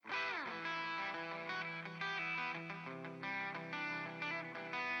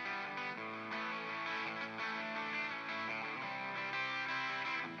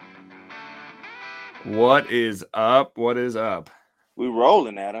What is up? What is up? We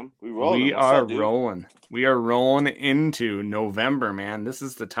rolling, Adam. We rolling. We What's are up, dude? rolling. We are rolling into November, man. This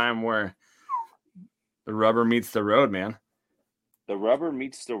is the time where the rubber meets the road, man. The rubber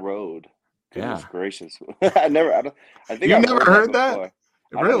meets the road. Goodness Yeah. gracious. I think You I've never heard that heard that? before.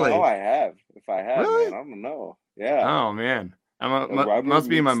 I don't know. Really? I have. If I have, man, Really? I don't know. Yeah. Oh man. The rubber Must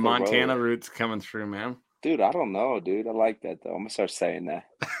be my meets the Montana road. roots coming through, man. Dude, I don't know, dude. I like that though. I'm gonna start saying that.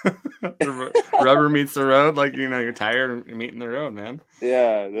 Rubber meets the road, like you're tired of meeting the road, man.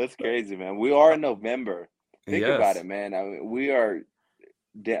 Yeah, that's crazy, man. We are in November. Think about Yes. it, man. I mean,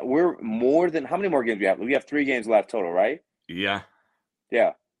 we're more than how many more games we have? We have 3 games left total, right? Yeah.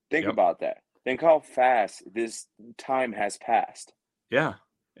 Yeah. Think Yep. about that. Think how fast this time has passed. Yeah.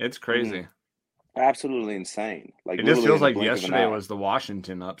 It's Mhm. crazy. Absolutely insane. Like It just literally feels in the like blink of an yesterday eye. was the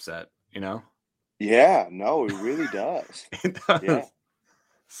Washington upset, you know? Yeah, no, it really does. It Yeah. does.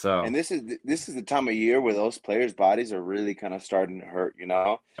 So, And this is the time of year where those players' bodies are really kind of starting to hurt,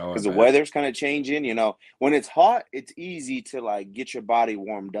 oh, I because the bet. weather's kind of changing. When it's hot, it's easy to like get your body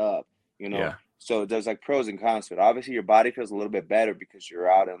warmed up, you know. Yeah. So there's like pros and cons to it. Obviously, your body feels a little bit better because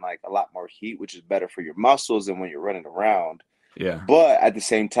you're out in like a lot more heat, which is better for your muscles than when you're running around. Yeah. But at the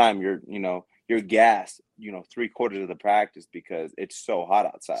same time, you're gassed, 3/4 of the practice because it's so hot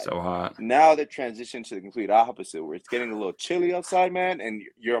outside. So hot. Now they transition to the complete opposite, where it's getting a little chilly outside, man, and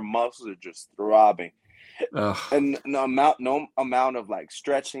your muscles are just throbbing. Ugh. And no amount of like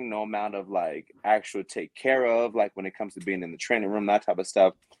stretching, no amount of like actual take care of, like when it comes to being in the training room, that type of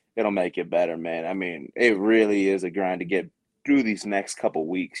stuff, it'll make it better, man. I mean, it really is a grind to get through these next couple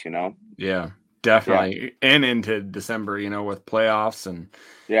weeks. Yeah. Yeah, Definitely. And into December, with playoffs and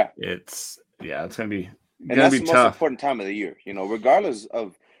yeah. it's And gonna that's be the most tough. important time of the year, regardless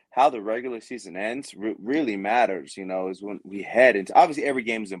of how the regular season ends, really matters, is when we head into obviously every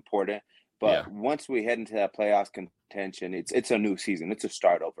game is important, Yeah. but once we head into that playoffs contention, it's a new season. It's a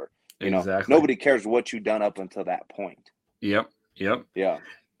start over. Exactly. Nobody cares what you've done up until that point. Yep. Yep. Yeah.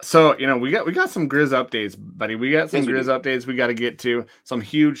 So, we got some Grizz updates, buddy. We got some Yes, we Grizz do. updates we got to get to. Some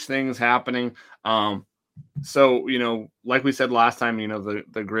huge things happening. So, like we said last time,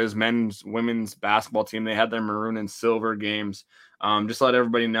 the Grizz men's, women's basketball team, they had their maroon and silver games. Just to let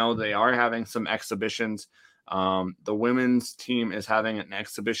everybody know, they are having some exhibitions. The women's team is having an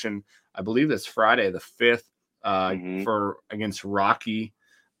exhibition, I believe this Friday, the 5th, Mm-hmm. for against Rocky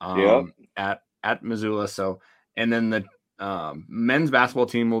Yep. at Missoula. So, and then the men's basketball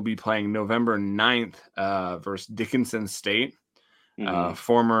team will be playing November 9th versus Dickinson State. Mm-hmm.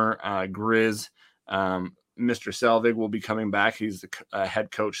 Former Grizz Mr. Selvig will be coming back. He's the head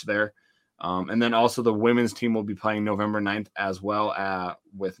coach there. And then also the women's team will be playing November 9th as well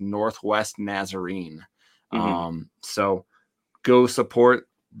with Northwest Nazarene. Mm-hmm. So go support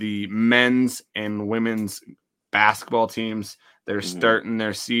the men's and women's basketball teams. They're Mm-hmm. starting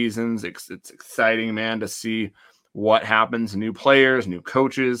their seasons. It's exciting, man, to see what happens. New players, new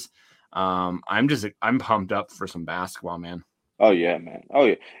coaches. I'm pumped up for some basketball, man. Oh yeah, man. Oh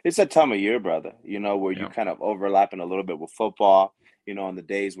yeah. It's that time of year, brother, where you Yeah, kind of overlapping a little bit with football. On the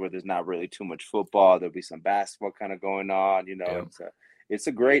days where there's not really too much football, there'll be some basketball kind of going on. yeah. It's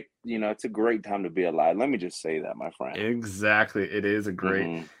a great time to be alive. Let me just say that, my friend. Exactly. It is a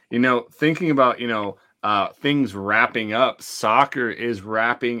great, Mm-hmm. thinking about, things wrapping up. Soccer is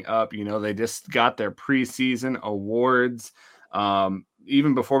wrapping up. They just got their preseason awards.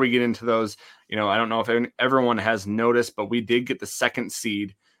 Even before we get into those, I don't know if everyone has noticed, but we did get the second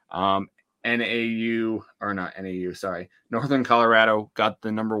seed. NAU, or not NAU, sorry. Northern Colorado got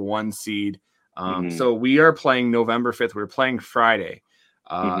the number 1 seed. Mm-hmm. So we are playing November 5th. We're playing Friday.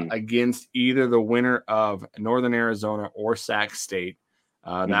 Mm-hmm. Against either the winner of Northern Arizona or Sac State.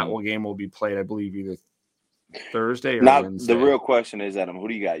 Mm-hmm. Game will be played, I believe, either Thursday or Now the Wednesday. real question is, Adam, who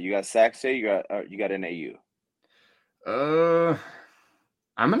do you got? You got Sac State, you got NAU. Uh,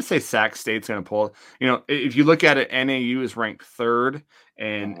 I'm going to say Sac State's going to pull. If you look at it, NAU is ranked 3rd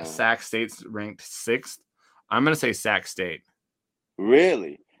and Uh-huh. Sac State's ranked 6th. I'm going to say Sac State.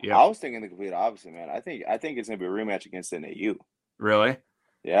 Really? Yep. I was thinking the complete opposite, man. I think it's gonna be a rematch against NAU. Really?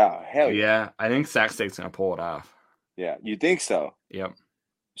 Yeah, hell yeah. Yeah, I think Sac State's going to pull it off. Yeah, you think so? Yep.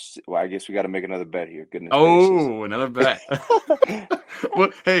 Well, I guess we got to make another bet here. Goodness gracious. Oh, another bet.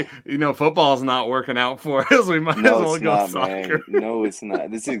 Well, hey, football's not working out for us. We might as No, well it's go not, soccer. man. No, it's not.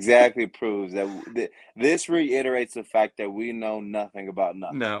 This exactly proves this reiterates the fact that we know nothing about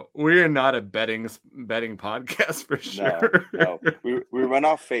nothing. No, we're not a betting podcast for No, sure. no. We run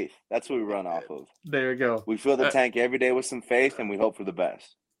off faith. That's what we run off of. There you go. We fill the tank every day with some faith, and we hope for the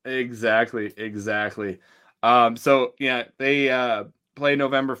best. Exactly. So yeah, they play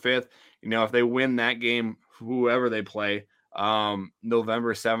November 5th. if they win that game, whoever they play,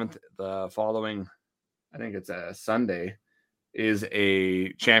 November 7th, the following, I think it's a Sunday, is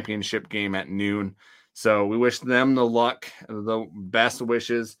a championship game at noon. So we wish them the luck, the best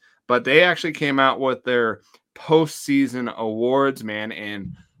wishes. But they actually came out with their postseason awards, man.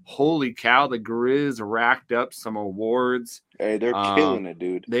 And holy cow, the Grizz racked up some awards. Hey, they're killing it,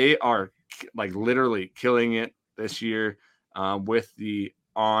 dude. They are like literally killing it this year with the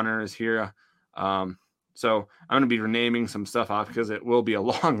honors here. So I'm going to be renaming some stuff off because it will be a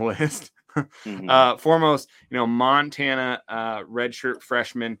long list. Foremost, Montana redshirt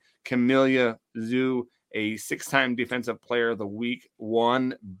freshman Camellia Zoo, a 6-time Defensive Player of the Week,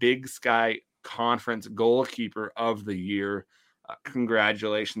 1 Big Sky Conference Goalkeeper of the Year.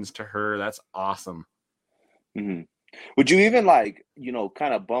 Congratulations to her. That's awesome. Mm-hmm. Would you even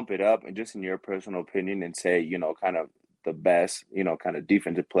kind of bump it up and just in your personal opinion and say, kind of the best, kind of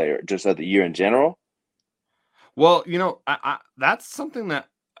defensive player just of the year in general? Well, that's something that,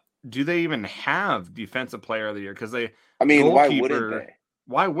 do they even have defensive player of the year? Because why wouldn't they?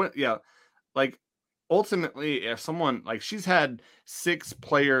 Why would, yeah. Like, ultimately, if someone, like, she's had 6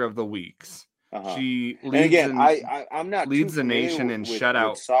 player of the weeks. She leads, I'm not leads the nation in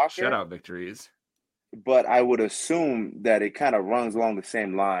shutout victories. But I would assume that it kind of runs along the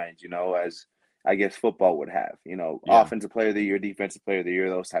same lines, as I guess football would have, offensive player of the year, defensive player of the year,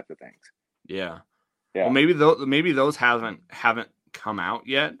 those types of things. Yeah. Well, maybe those haven't come out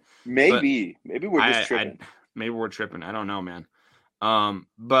yet. Maybe we're just tripping. Maybe we're tripping. I don't know, man.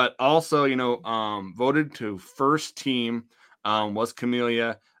 But also, voted to first team was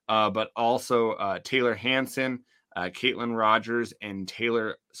Camellia, but also Taylor Hansen, Caitlin Rogers, and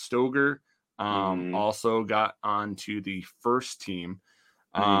Taylor Stoger also got onto the first team.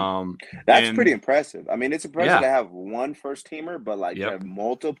 That's pretty impressive. I mean, it's impressive to have 1 first teamer, but to have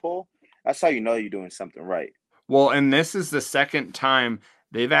multiple, that's how you're doing something right. Well, and this is the second time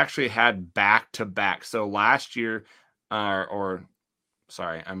they've actually had back-to-back. So last year,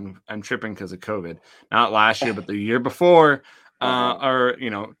 sorry, I'm tripping because of COVID. Not last year, but the year before,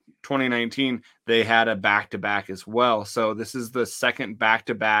 2019, they had a back-to-back as well. So this is the second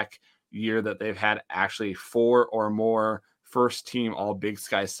back-to-back year that they've had actually 4 or more first team All Big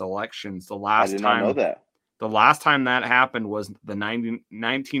Sky selections. I did not know that. The last time that happened was the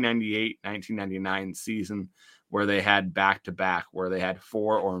 1998-1999 season, where they had back-to-back, where they had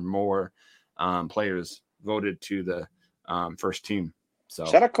 4 or more players voted to the first team. So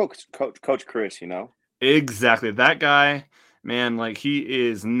shout out Coach Chris, Exactly. That guy, man, like, he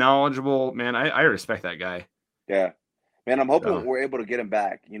is knowledgeable. Man, I respect that guy. Yeah. Man, I'm hoping we're able to get him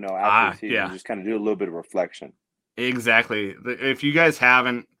back, after the season, just kind of do a little bit of reflection. Exactly. If you guys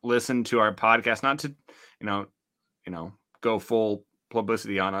haven't listened to our podcast, not to, go full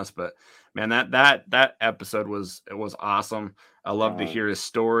publicity on us, but man, that episode was awesome. I love to hear his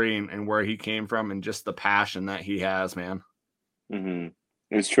story and where he came from and just the passion that he has, man.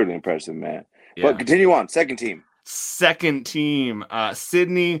 It's truly impressive, man. Yeah. But continue on. Second team,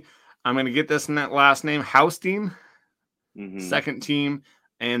 Sydney. I'm going to get this last name, Haustein. Second team.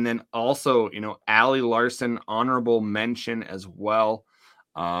 And then also, Allie Larson, honorable mention as well.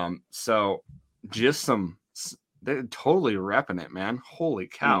 So just they're totally repping it, man. Holy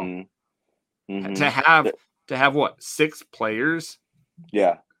cow. To have what, 6 players?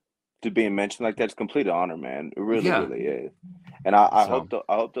 Yeah. To being mentioned like that's complete honor, man. It really is. And I hope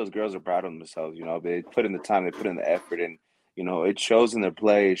those girls are proud of themselves. They put in the time, they put in the effort, and it shows in their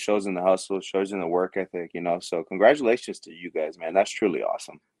play, it shows in the hustle, it shows in the work ethic. So congratulations to you guys, man. That's truly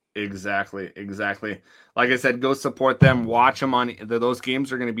awesome. Exactly. Like I said, go support them. Watch them on those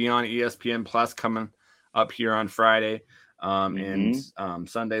games are going to be on ESPN Plus coming up here on Friday and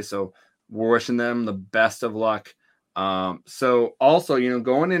Sunday. So we're wishing them the best of luck. So also,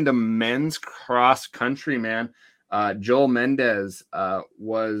 going into men's cross country, man, Joel Mendez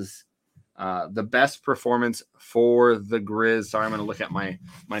was the best performance for the Grizz. Sorry, I'm going to look at my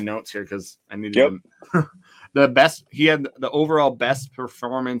notes here because I need to. The best. He had the overall best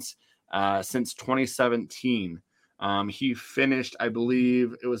performance since 2017. He finished, I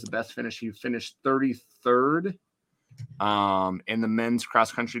believe it was the best finish. He finished 33rd. And the men's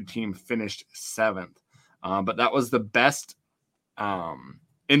cross country team finished 7th. But that was the best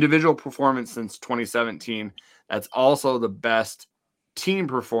individual performance since 2017. That's also the best team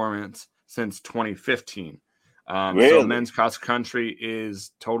performance since 2015. So men's cross country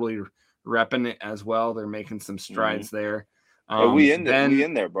is totally repping it as well. They're making some strides there. We in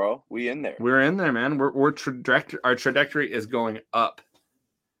there, bro. We in there. We're in there, man. Our trajectory is going up.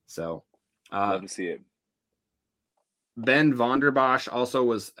 So love to see it. Ben Vonderbosch also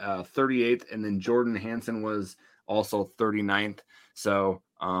was 38th, and then Jordan Hansen was also 39th. So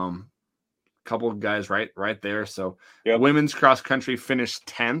couple of guys right there. So women's cross country finished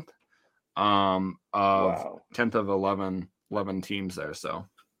 10th of 10th of 11 teams there. So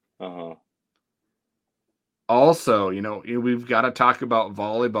also, we've got to talk about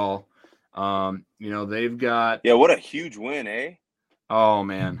volleyball. They've got what a huge win, eh? Oh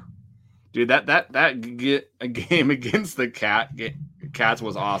man, dude, that get a game against the Cats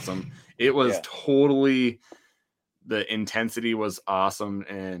was awesome. It was totally, the intensity was awesome,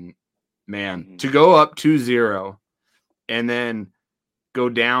 and man, to go up 2-0 and then go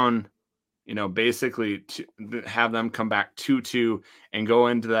down, basically to have them come back 2-2 and go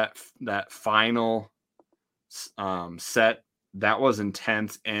into that final set, that was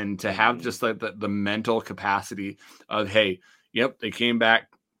intense. And to have just like the mental capacity of, hey, yep, they came back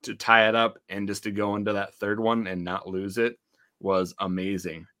to tie it up, and just to go into that third one and not lose it was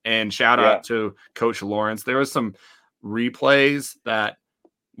amazing. And shout out to Coach Lawrence. There was some replays that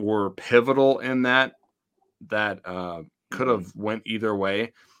were pivotal in that could have went either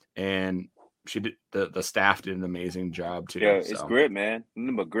way, and she did, the staff did an amazing job too. It's grit, man.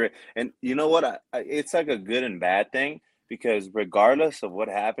 Nothing but grit. And you know what? It's like a good and bad thing, because regardless of what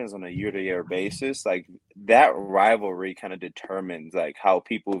happens on a year-to-year basis, like that rivalry kind of determines like how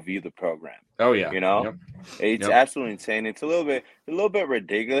people view the program. Oh yeah, it's absolutely insane. It's a little bit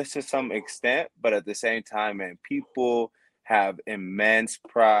ridiculous to some extent, but at the same time, man, people have immense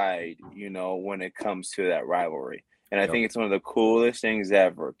pride, when it comes to that rivalry. And I think it's one of the coolest things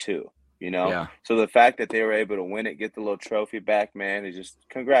ever too, So the fact that they were able to win it, get the little trophy back, man, is just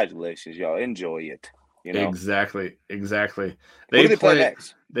congratulations, y'all. Enjoy it. Exactly. Who do they play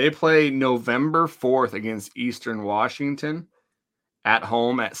next? They play November 4th against Eastern Washington at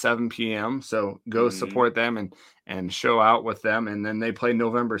home at 7 p.m. So go support them and show out with them. And then they play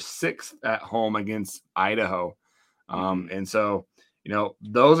November 6th at home against Idaho. And so,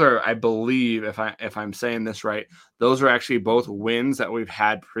 those are, I believe, if I'm saying this right, those are actually both wins that we've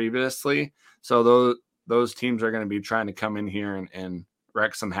had previously. So those teams are going to be trying to come in here and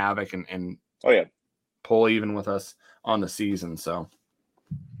wreak some havoc and pull even with us on the season. So,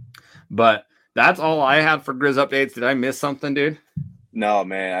 but that's all I had for Grizz updates. Did I miss something, dude? No,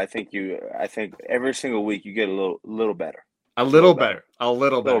 man. I think every single week you get a little better. A little better.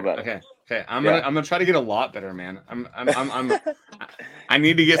 Okay. I'm gonna try to get a lot better, man. I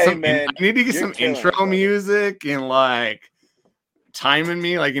need to get some intro music and like timing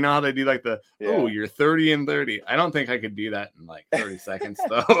me, like how they do like you're 30 and 30. I don't think I could do that in like 30 seconds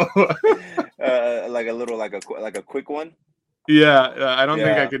though. Like a quick one. I don't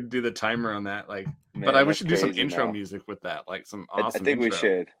think I could do the timer on that. Like, man, but we should do some intro music with that, like some awesome. I think we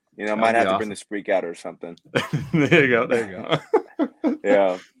should. Might have to bring the Spreak out or something. There you go.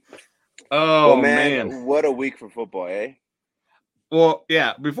 Yeah. Oh, well, man. What a week for football, eh? Well,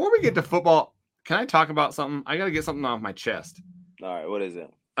 yeah. Before we get to football, can I talk about something? I got to get something off my chest. All right. What is it?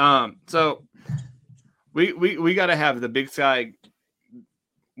 So we got to have the Big Sky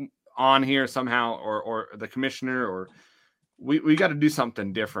on here somehow, or the commissioner, or we got to do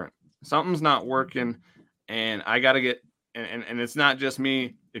something different. Something's not working, and I got to get, and it's not just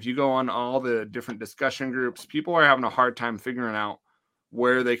me. If you go on all the different discussion groups, people are having a hard time figuring out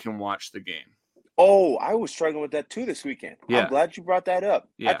where they can watch the game. Oh, I was struggling with that too this weekend. Yeah. I'm glad you brought that up.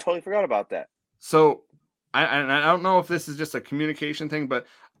 Yeah. I totally forgot about that. So I don't know if this is just a communication thing, but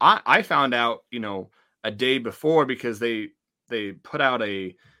I found out, a day before, because they put out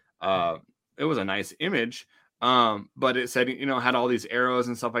it was a nice image, but it said, had all these arrows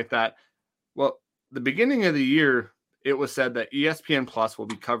and stuff like that. Well, the beginning of the year, it was said that ESPN Plus will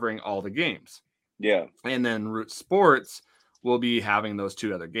be covering all the games. Yeah. And then Root Sports will be having those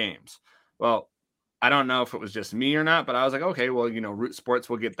two other games. Well, I don't know if it was just me or not, but I was like, okay, well, Root Sports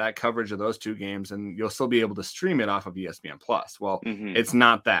will get that coverage of those two games, and you'll still be able to stream it off of ESPN Plus. Well, It's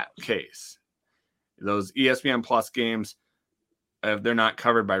not that case. Those ESPN Plus games, if they're not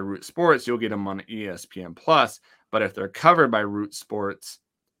covered by Root Sports, you'll get them on ESPN Plus. But if they're covered by Root Sports,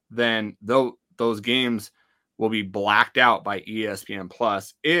 then those games will be blacked out by ESPN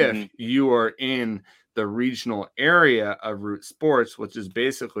Plus if you are in the regional area of Root Sports, which is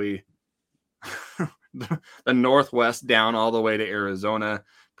basically the Northwest down all the way to Arizona,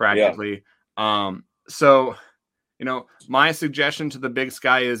 practically. Yeah. So, my suggestion to the Big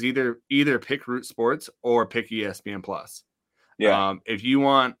Sky is either pick Root Sports or pick ESPN Plus. Yeah. If you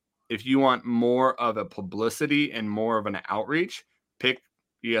want more of a publicity and more of an outreach, pick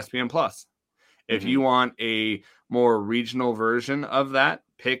ESPN Plus. If you want a more regional version of that,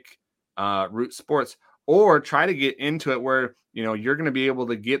 pick Root Sports. or try to get into it where, you know, you're going to be able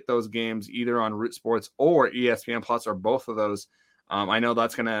to get those games either on Root Sports or ESPN Plus or both of those. I know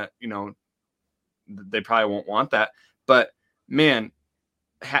that's going to, you know, they probably won't want that, but man,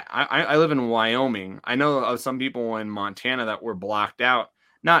 I live in Wyoming. I know of some people in Montana that were blocked out.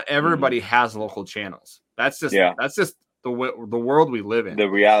 Not everybody has local channels. That's just the world we live in. The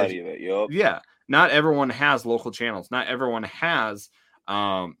reality of it. Yep. Yeah. Not everyone has local channels. Not everyone has,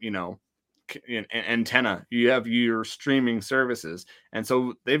 you know, antenna. You have your streaming services, and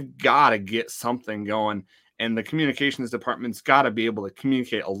so they've got to get something going. And the communications department's got to be able to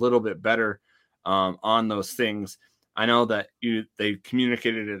communicate a little bit better on those things. I know that they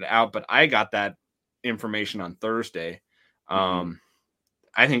communicated it out, but I got that information on Thursday.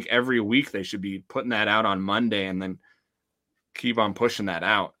 I think every week they should be putting that out on Monday and then keep on pushing that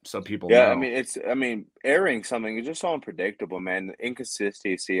out so people know. I mean, airing something is just so unpredictable, man. The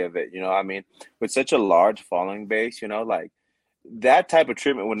inconsistency of it, you know, I mean, with such a large following base, you know, like that type of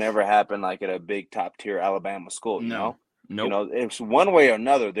treatment would never happen like at a big top tier Alabama school, you know? Nope. You know, it's one way or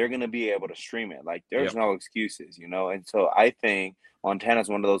another, they're going to be able to stream it. Like there's no excuses, you know? And so I think Montana's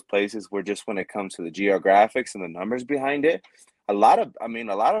one of those places where just when it comes to the geographics and the numbers behind it, a lot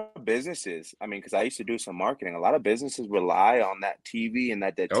of businesses, because I used to do some marketing, a lot of businesses rely on that TV and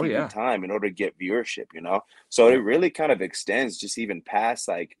that TV time in order to get viewership, you know? So it really kind of extends just even past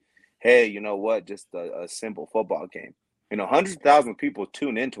like, hey, you know what, just a simple football game. You know, hundreds of thousands of people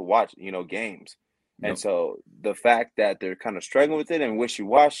tune in to watch, you know, games. And so the fact that they're kind of struggling with it and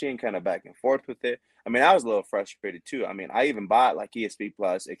wishy-washy and kind of back and forth with it, I mean, I was a little frustrated too. I mean, I even bought like ESPN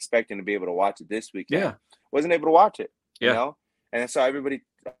Plus expecting to be able to watch it this weekend. Yeah. Wasn't able to watch it, you know? And so everybody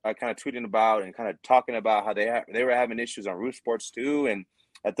kind of tweeting about and kind of talking about how they were having issues on Root Sports too. And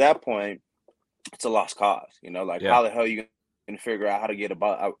at that point, it's a lost cause, you know? Like how the hell are you going to figure out how to get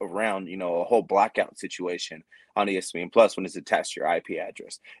around, you know, a whole blackout situation on ESPN Plus when it's attached to your IP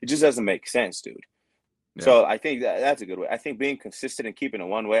address? It just doesn't make sense, dude. Yeah. So I think that's a good way. I think being consistent and keeping it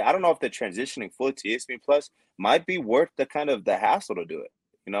one way. I don't know if the transitioning fully to ESPN Plus might be worth the hassle to do it.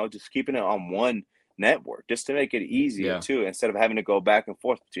 You know, just keeping it on one network just to make it easier too, instead of having to go back and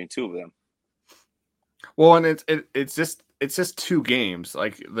forth between two of them. Well, and it's just two games.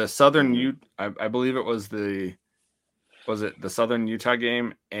 Like the Southern I believe it was the Southern Utah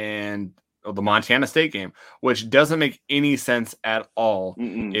game and the Montana State game, which doesn't make any sense at all.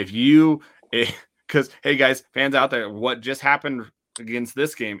 Because, hey, guys, fans out there, what just happened against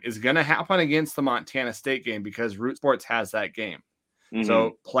this game is going to happen against the Montana State game because Root Sports has that game.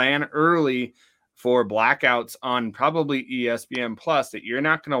 So plan early for blackouts on probably ESPN Plus that you're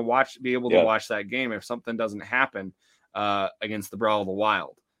not going to be able to watch that game if something doesn't happen against the Brawl of the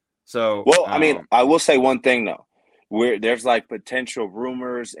Wild. So, well, I will say one thing, though. There's like potential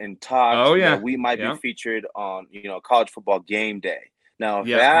rumors and talks that we might be featured on, you know, college football game day. Now, if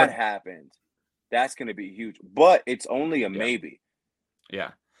that happens, that's going to be huge, but it's only a maybe.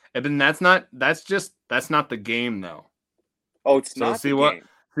 Yeah. And then that's not the game though. Oh, it's not the game.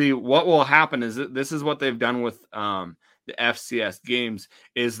 See what will happen is this is what they've done with the FCS games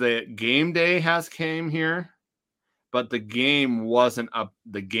is that game day has came here, but the game wasn't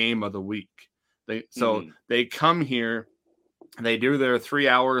the game of the week. They come here, they do their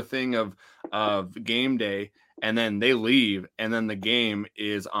 3-hour thing of game day, and then they leave, and then the game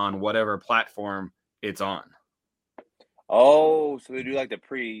is on whatever platform it's on. Oh, so they do like the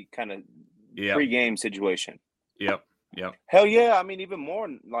pre-game situation. Yep. Hell yeah! I mean, even more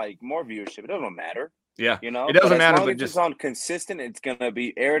viewership. It doesn't matter. Yeah, you know, it doesn't matter. As long as it's on consistent, it's gonna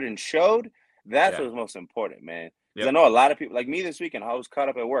be aired and showed. That's what's most important, man. Because I know a lot of people, like me this weekend, I was caught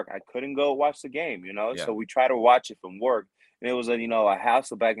up at work. I couldn't go watch the game, you know. So we try to watch it from work, and it was a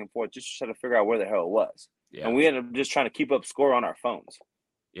hassle back and forth just to try to figure out where the hell it was. Yeah. And we ended up just trying to keep up score on our phones.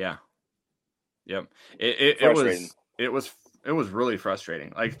 Yeah. Yep. It was really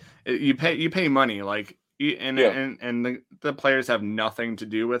frustrating. Like you pay money, like and the players have nothing to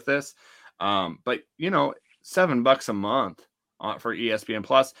do with this. But you know, $7 a month for ESPN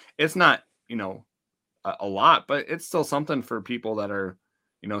Plus, it's not, you know, a lot, but it's still something for people that are,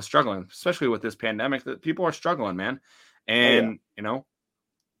 you know, struggling, especially with this pandemic, that people are struggling, man. And, you know,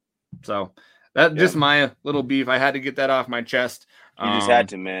 so that's just my little beef. I had to get that off my chest. You just had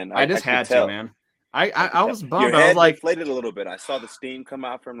to, man. I just had to, man. I was bummed. Your head I was like inflated a little bit. I saw the steam come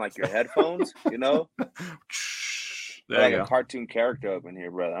out from like your headphones, you know? There like you a cartoon character up in here,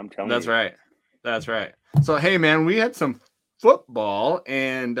 brother. I'm telling That's you. right. That's right. So, hey, man, we had some football,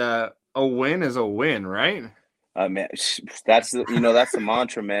 and a win is a win, right? Man, that's the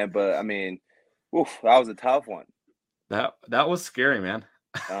mantra, man. But I mean, that was a tough one. That was scary, man.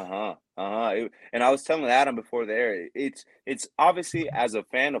 And I was telling Adam before there, it's obviously as a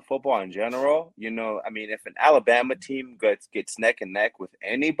fan of football in general, I mean, if an Alabama team gets neck and neck with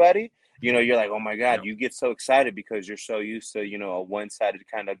anybody, you're like, oh my God, Yep. you get so excited because you're so used to, a one-sided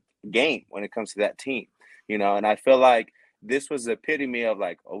kind of game when it comes to that team, and I feel like this was the epitome of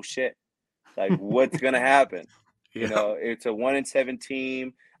like, oh shit, like what's gonna happen? Yeah. It's a 1-7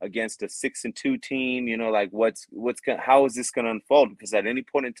 team against a 6-2 team. Like how is this gonna unfold? Because at any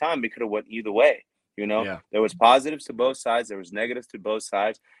point in time, it could have went either way. Yeah. There was positives to both sides, there was negatives to both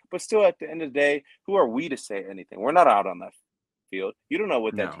sides, but still, at the end of the day, who are we to say anything? We're not out on that field. You don't know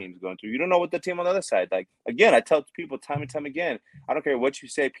what that No. team's going through. You don't know what the team on the other side. Like again, I tell people time and time again, I don't care what you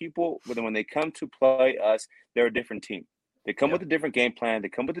say. People, when they come to play us, they're a different team. They come with Yep. a different game plan. They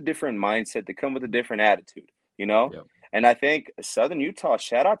come with a different mindset. They come with a different attitude. You know, Yep. and I think Southern Utah,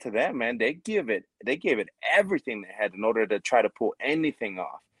 shout out to them, man. They gave it everything they had in order to try to pull anything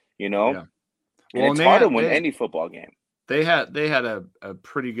off. You know, Yeah. and Well, and it's hard to win any football game. they had a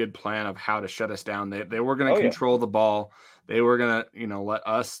pretty good plan of how to shut us down. They were going Oh to yeah. control the ball. They were going to, let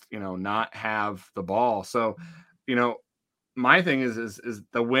us, not have the ball. So, you know, my thing is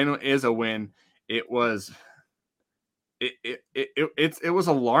the win is a win. It was it was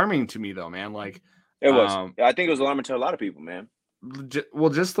alarming to me though, man. Like, It was. um, I think it was alarming to a lot of people, man. well,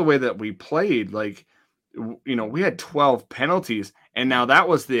 just the way that we played, like, we had 12 penalties, and now that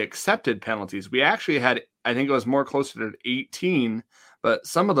was the accepted penalties. We actually had, I think it was more closer to 18, but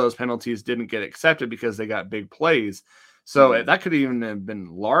some of those penalties didn't get accepted because they got big plays. So that could even have been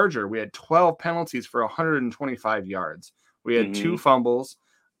larger. We had 12 penalties for 125 yards. We had two Mm-hmm. fumbles,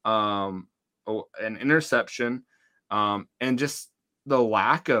 an interception, and just the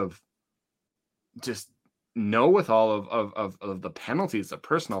lack of just know with all of the penalties, the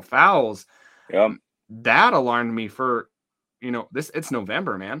personal fouls, Yeah. that alarmed me for, it's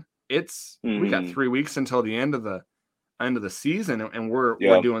November, man. We got Mm-hmm. 3 weeks until the end of the season, and we're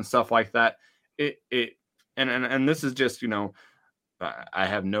Yeah. doing stuff like that. And this is just, I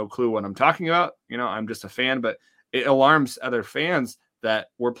have no clue what I'm talking about. I'm just a fan, but it alarms other fans that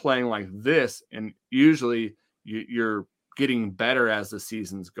we're playing like this, and usually you're getting better as the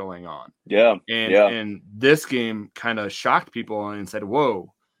season's going on. Yeah. And Yeah. and this game kind of shocked people and said,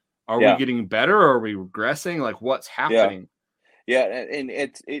 "Whoa, are we Yeah. getting better or are we regressing? Like, what's Yeah. happening?" Yeah. And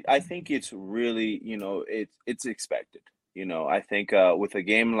I think it's really, it's expected. I think with a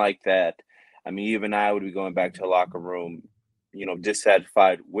game like that, I mean, even I would be going back to the locker room,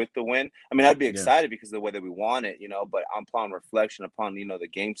 dissatisfied with the win. I mean, I'd be Yeah, excited because of the way that we won it, but upon reflection, upon, the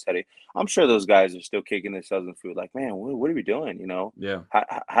game study, I'm sure those guys are still kicking themselves in the foot, like, man, what are we doing? yeah,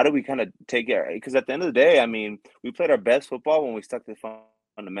 How do we kind of take it? Because at the end of the day, I mean, we played our best football when we stuck to the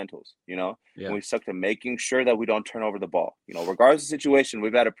fundamentals, when yeah, we stuck to making sure that we don't turn over the ball. Regardless of the situation,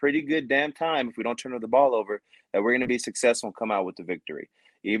 we've had a pretty good damn time if we don't turn the ball over, that we're going to be successful and come out with the victory.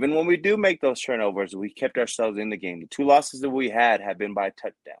 Even when we do make those turnovers, we kept ourselves in the game. The two losses that we had have been by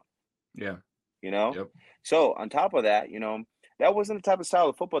touchdown, yeah, you know? yep, So on top of that, that wasn't the type of style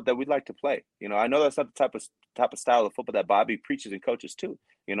of football that we'd like to play. I know that's not the type of style of football that Bobby preaches and coaches too.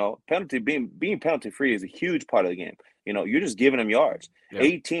 Penalty being penalty free is a huge part of the game. You're just giving them yards. yeah,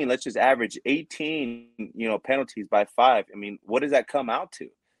 18, let's just average 18, penalties by 5. I mean, what does that come out to?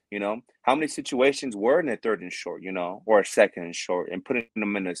 How many situations were in a third and short, or a second and short, and putting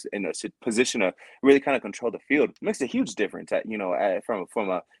them in a position to really kind of control the field makes a huge difference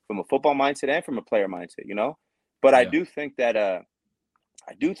from a football mindset and from a player mindset. But I yeah, do think that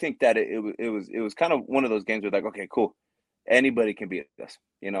it was kind of one of those games where like, okay, cool, anybody can beat us,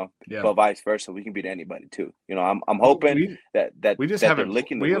 yeah. but vice versa, we can beat anybody too. I'm Well, hoping that that we just that they're haven't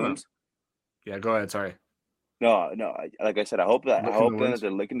licking the we haven't. wounds. Yeah, go ahead. Sorry, No, no. Like I said, I licking the hope that wounds.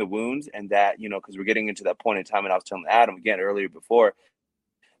 they're licking the wounds, and that because we're getting into that point in time, and I was telling Adam again earlier before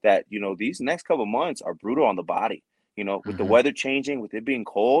that these next couple months are brutal on the body. With the Hmm. weather changing, with it being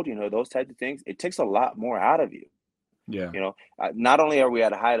cold, those types of things, it takes a lot more out of you. Yeah, Not only are we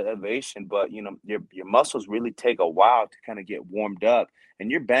at a high elevation, but your muscles really take a while to kind of get warmed up,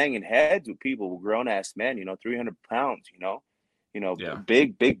 and you're banging heads with people, grown ass men, 300 pounds, yeah,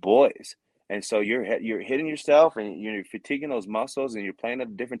 big boys. And so you're hitting yourself and you're fatiguing those muscles and you're playing at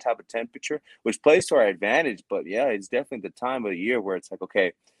a different type of temperature, which plays to our advantage. But yeah, it's definitely the time of the year where it's like,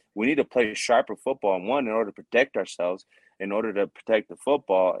 okay, we need to play sharper football. And one, in order to protect ourselves, in order to protect the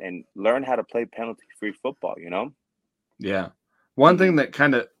football and learn how to play penalty free football. yeah. One Hmm. thing that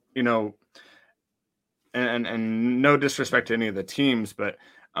kind of, and no disrespect to any of the teams, but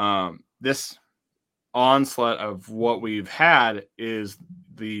this onslaught of what we've had is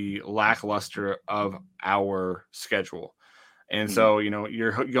the lackluster of our schedule. And Mhm. so,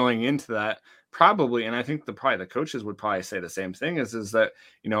 you're going into that probably, and I think probably the coaches would probably say the same thing is that,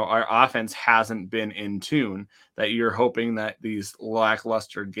 our offense hasn't been in tune, that you're hoping that these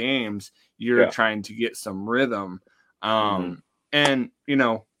lackluster games, you're Yeah. trying to get some rhythm. Mhm. And,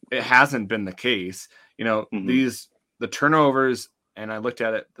 it hasn't been the case. Mhm. The turnovers, and I looked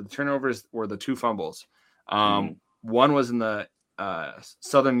at it, the turnovers were the 2 fumbles. Mhm. One was in the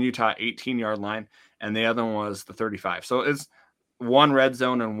Southern Utah 18-yard line, and the other one was the 35. So it's one red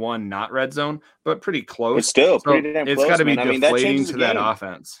zone and one not red zone, but pretty But close. still, So pretty damn it's got close, to be man. I mean, that deflating changes the to that game.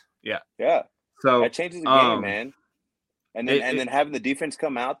 offense. Yeah. Yeah, that So, changes the game, man. it, And it then having the defense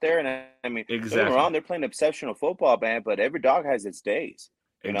come out there, and I mean, don't get me exactly, wrong, they're playing exceptional football, man. But every dog has its days,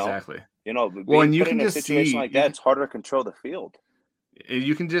 you know. exactly. But Well, being and you put can in a just situation see, like that, it's harder to control the field.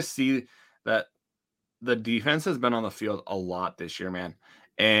 you can just see that the defense has been on the field a lot this year, man.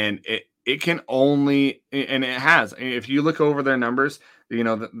 And it can only, and it has. If you look over their numbers,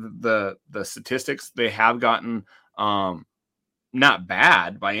 the statistics, they have gotten not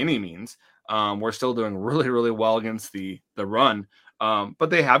bad by any means. We're still doing really, really well against the run. But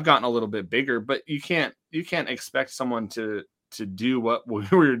they have gotten a little bit bigger, but you can't expect someone to do what we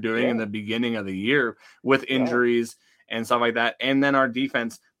were doing in Yeah, the beginning of the year with no, injuries and stuff like that. And then our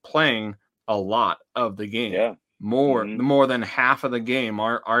defense playing a lot of the game. yeah, hmm More than half of the game,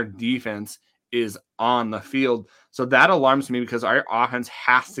 our defense is on the field. So that alarms me because our offense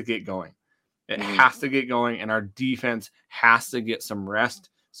has to get going. It hmm has to get going, and our defense has to get some rest.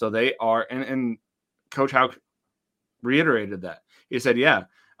 So they are, and Coach Houck reiterated that. He said, "Yeah,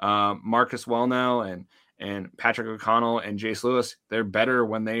 Marcus Wellnow and Patrick O'Connell and Jace Lewis, they're better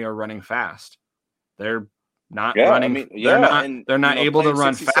when they are running fast. They're not yeah. I running. mean, They're yeah, not. and They're not able to playing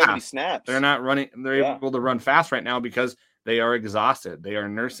run 60, 70 fast. They're snaps. not running. They're Yeah, able to run fast right now because they are exhausted. They are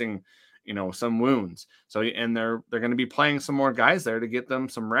nursing, some wounds. So and they're going to be playing some more guys there to get them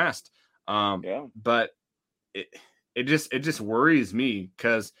some rest. yeah, But it it just worries me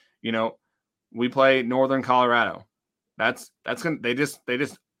because we play Northern Colorado. That's gonna they just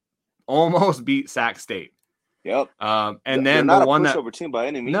almost beat Sac State. yep. And They're then not a pushover team by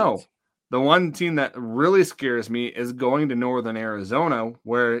any no, means. the one team that really scares me is going to Northern Arizona,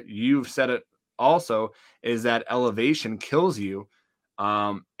 where you've said it also is that elevation kills you.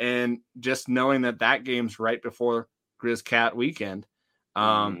 And just knowing that game's right before Grizz Cat weekend,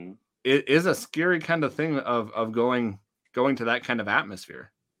 um, hmm it is a scary kind of thing of going to that kind of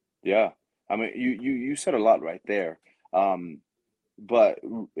atmosphere. Yeah, I mean, you said a lot right there. Um, but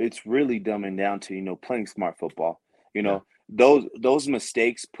it's really dumbing down to playing smart football. You Yeah, know those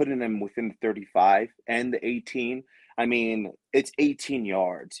mistakes, putting them within the 35 and the 18. I mean, it's 18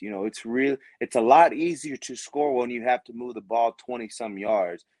 yards. It's a lot easier to score when you have to move the ball 20 some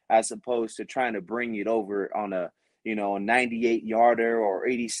yards as opposed to trying to bring it over on a 98 yarder or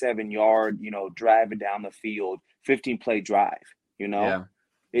 87 yard driving down the field 15 play drive. You know yeah,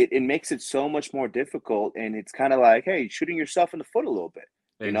 it makes it so much more difficult, and it's kind of like, hey, shooting yourself in the foot a little bit,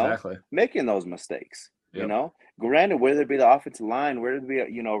 exactly. making those mistakes. Yep. Granted, whether it be the offensive line, whether it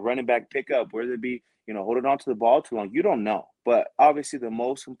be running back pickup, whether it be holding on to the ball too long, you don't know. But obviously, the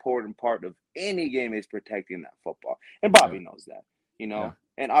most important part of any game is protecting that football, and Yeah. Bobby knows that. Yeah.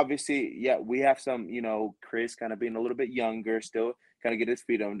 And obviously, yeah, we have some, Chris kind of being a little bit younger still, kind of get his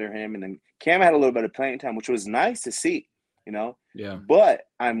feet under him, and then Cam had a little bit of playing time, which was nice to see. You know, Yeah. but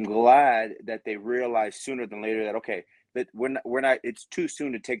I'm glad that they realized sooner than later that okay, that we're not it's too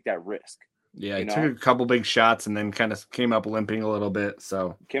soon to take that risk. Yeah. You He took know, a couple big shots and then kind of came up limping a little bit.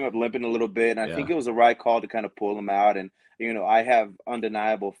 So came up limping a little bit, and I think yeah. it was the right call to kind of pull him out. And I have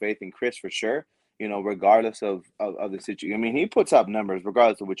undeniable faith in Chris for sure. Regardless of the situation. I mean, he puts up numbers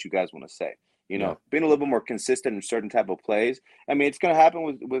regardless of what you guys want to say. Yeah. Being a little bit more consistent in certain type of plays. I mean, it's going to happen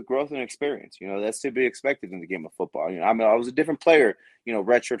with growth and experience. That's to be expected in the game of football. I mean, I was a different player.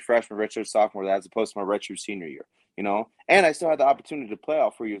 Redshirt freshman, redshirt sophomore, as opposed to my redshirt senior year. And I still had the opportunity to play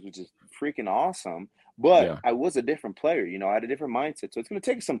all 4 years, which is freaking awesome. But Yeah. I was a different player. I had a different mindset. So it's going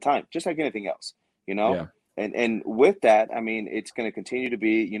to take some time, just like anything else. You know. Yeah. And with that, I mean, it's going to continue to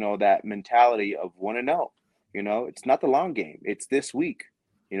be, that mentality of 1-0. It's not the long game. It's this week.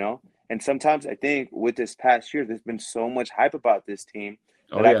 You know, and sometimes I think with this past year, there's been so much hype about this team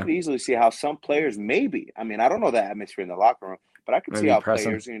Oh that I yeah. could easily see how some players maybe. I mean, I don't know the atmosphere in the locker room, but I could see Maybe how pressing.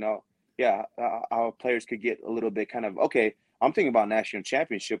 players, yeah, how players could get a little bit kind of okay. I'm thinking about national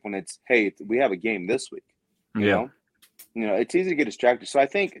championship when it's hey, we have a game this week. You Yeah. know, it's easy to get distracted. So I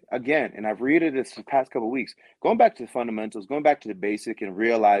think again, and I've read this the past couple of weeks, going back to the fundamentals, going back to the basic, and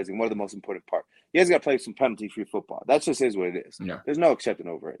realizing what are the most important part. You guys got to play some penalty-free football. That's just is what it is. Yeah. There's no accepting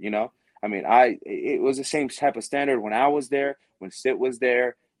over it. I mean, it was the same type of standard when I was there, when Sit was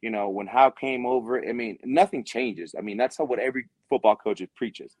there, when Howe came over. I mean, nothing changes. I mean, that's what every football coach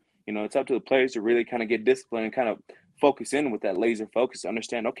preaches. It's up to the players to really kind of get disciplined and kind of focus in with that laser focus to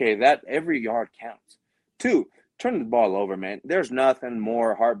understand, okay, that every yard counts. 2, turn the ball over, man. There's nothing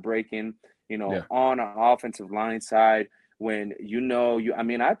more heartbreaking, on an offensive line side when I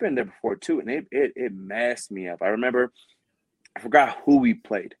mean, I've been there before too, and it messed me up. I remember, I forgot who we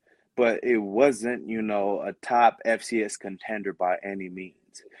played, but it wasn't, a top FCS contender by any means.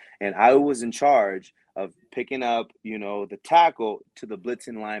 And I was in charge of picking up, the tackle to the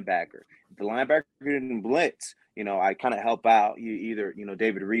blitzing linebacker. If the linebacker didn't blitz, I kind of help out either,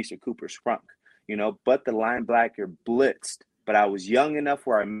 David Reese or Cooper Sprunk, but the linebacker blitzed. But I was young enough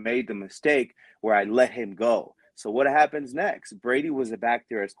where I made the mistake where I let him go. So what happens next? Brady was back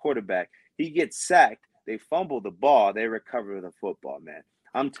there as quarterback. He gets sacked. They fumble the ball. They recover the football, man.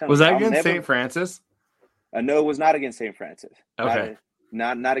 I'm telling you. Was that against St. Francis? No, it was not against St. Francis. Okay.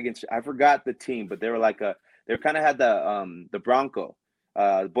 Not against. I forgot the team, but they were they kind of had the Bronco,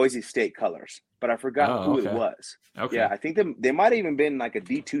 Boise State colors, but I forgot who it was. Okay. Yeah, I think they might have even been like a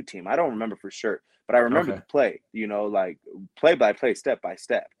D2 team. I don't remember for sure, but I remember the play. Like play by play, step by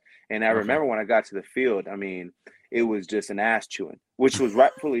step. And I remember when I got to the field, I mean, it was just an ass chewing, which was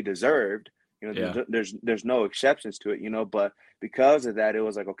rightfully deserved. There's no exceptions to it, but because of that, it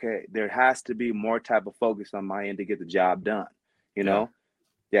was like, okay, there has to be more type of focus on my end to get the job done,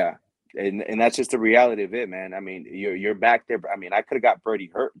 Yeah. And that's just the reality of it, man. I mean, you're back there. I mean, I could have got Birdie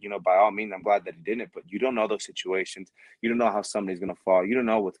hurt, by all means. I'm glad that he didn't, but you don't know those situations. You don't know how somebody's going to fall. You don't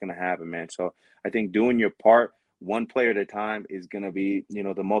know what's going to happen, man. So I think doing your part, one player at a time, is going to be,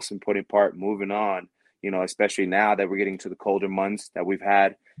 the most important part moving on, especially now that we're getting to the colder months that we've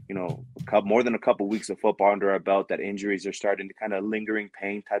had, more than a couple weeks of football under our belt, that injuries are starting to kind of lingering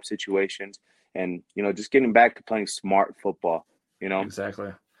pain type situations. And, just getting back to playing smart football,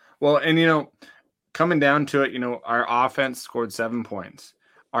 Exactly. Well, and, coming down to it, our offense scored 7 points.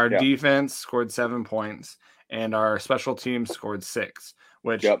 Our defense scored 7 points. And our special teams scored 6,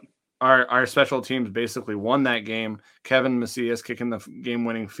 which our special teams basically won that game. Kevin Macias kicking the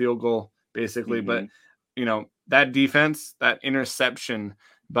game-winning field goal, basically. Mm-hmm. But, that defense, that interception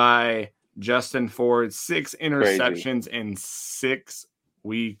by Justin Ford, 6 interceptions in 6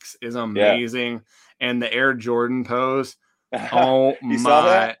 weeks is amazing. Yeah. And the Air Jordan pose. Oh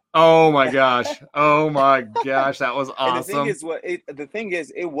my! Oh my gosh! Oh my gosh! That was awesome. And the thing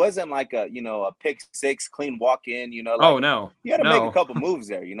is, it wasn't like a pick six, clean walk in. Oh no! You had to make a couple moves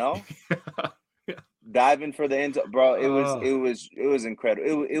there. Yeah. Diving for the end, bro. It was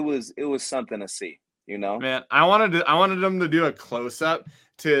incredible. It was something to see. Man, I wanted him to do a close up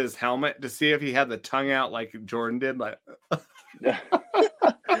to his helmet to see if he had the tongue out like Jordan did. Like.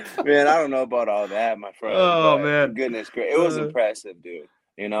 Man, I don't know about all that, my friend. Oh man, goodness gracious, it was impressive, dude.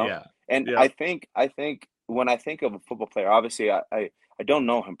 Yeah. And yeah. I think when I think of a football player, obviously I don't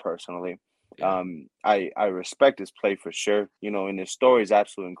know him personally. Yeah. I respect his play for sure. And his story is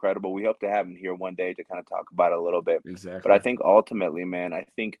absolutely incredible. We hope to have him here one day to kind of talk about it a little bit. Exactly. But I think ultimately, man, I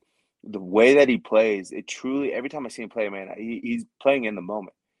think the way that he plays, it truly, every time I see him play, man, he's playing in the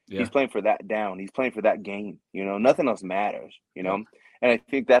moment. Yeah. He's playing for that down. He's playing for that game. Nothing else matters. Yeah. And I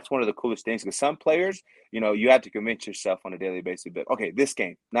think that's one of the coolest things, because some players, you have to convince yourself on a daily basis, but okay, this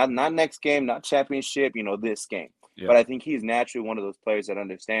game, not next game, not championship, this game. Yeah. But I think he's naturally one of those players that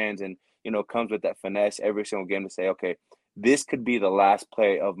understands and, comes with that finesse every single game to say, okay, this could be the last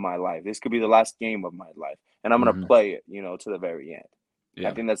play of my life. This could be the last game of my life. And I'm going to play it, to the very end. Yeah.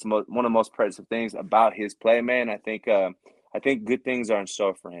 I think that's one of the most impressive things about his play, man. I think good things are in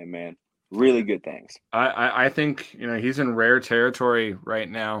store for him, man. Really good things. I think he's in rare territory right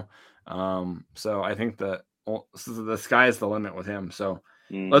now, so I think the sky is the limit with him. So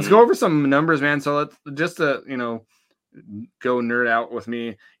let's go over some numbers, man. So let's just to go nerd out with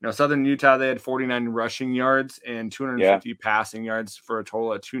me. Southern Utah, they had 49 rushing yards and 250 passing yards for a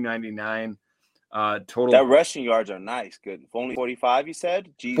total of 299. Total. That rushing yards are nice. Good. Only 45, you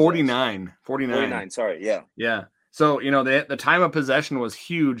said? Jesus. 49. 49. Sorry. Yeah. Yeah. So, the time of possession was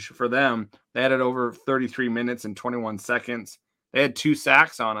huge for them. They had it over 33 minutes and 21 seconds. They had 2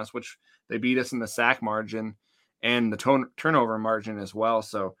 sacks on us, which they beat us in the sack margin and the turnover margin as well.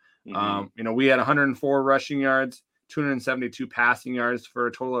 So, we had 104 rushing yards, 272 passing yards for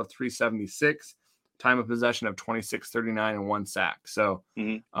a total of 376. Time of possession of 26-39 and 1 sack. So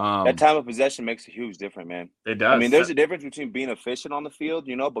that time of possession makes a huge difference, man. It does. I mean, there's a difference between being efficient on the field,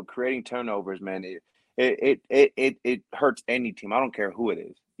 but creating turnovers, man. it hurts any team. I don't care who it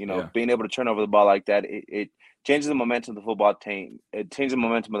is. Being able to turn over the ball like that, it changes the momentum of the football team. It changes the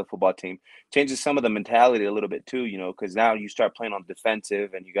momentum of the football team. Changes some of the mentality a little bit too. Because now you start playing on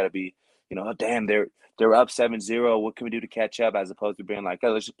defensive, and you got to be, oh, damn, they're up 7-0. What can we do to catch up? As opposed to being like, hey,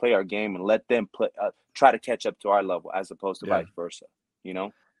 let's just play our game and let them play, try to catch up to our level, as opposed to vice versa.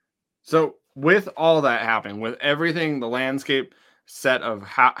 So with all that happening, with everything, the landscape set of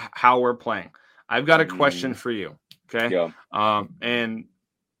how we're playing, I've got a question for you. Okay. Yeah. And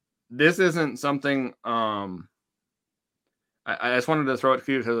this isn't something, I just wanted to throw it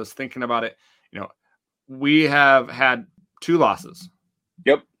to you because I was thinking about it. We have had 2 losses.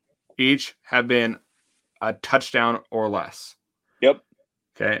 Yep. Each have been a touchdown or less. Yep.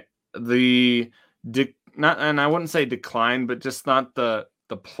 Okay. And I wouldn't say decline, but just not the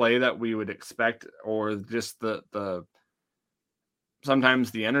play that we would expect, or just the sometimes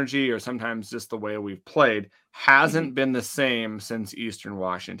the energy, or sometimes just the way we've played hasn't been the same since Eastern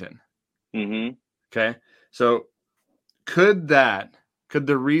Washington. Mm-hmm. Okay. So could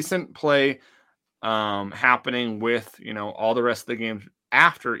the recent play happening with, all the rest of the games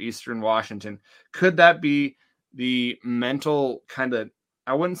after Eastern Washington, could that be the mental kind of,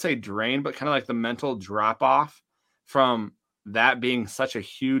 I wouldn't say drain, but kind of like the mental drop off from that being such a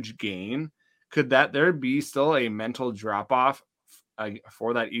huge gain? Could there be still a mental drop off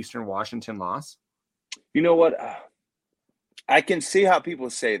for that Eastern Washington loss? You know what? I can see how people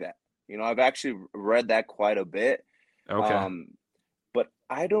say that. I've actually read that quite a bit. Okay. But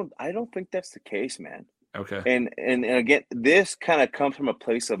I don't think that's the case, man. Okay. And again, this kind of comes from a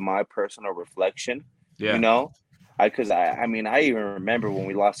place of my personal reflection. Yeah. Because I mean, I even remember when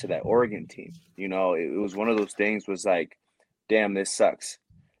we lost to that Oregon team. It was one of those things. Was like, damn, this sucks.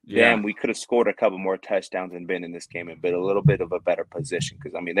 Yeah. Damn, we could have scored a couple more touchdowns and been in this game and been a little bit of a better position.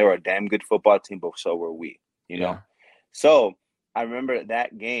 Because I mean, they were a damn good football team, but so were we. So I remember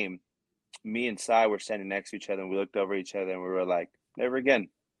that game. Me and Cy were standing next to each other, and we looked over each other, and we were like, never again.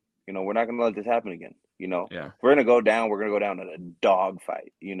 We're not going to let this happen again. Yeah. We're going to go down. We're going to go down in a dog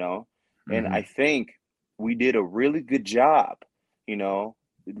fight, And I think we did a really good job,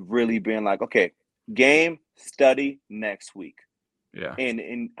 really being like, okay, game, study next week. Yeah.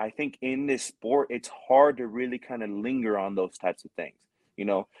 And I think in this sport, it's hard to really kind of linger on those types of things.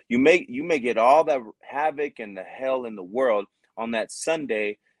 You may get all that havoc and the hell in the world on that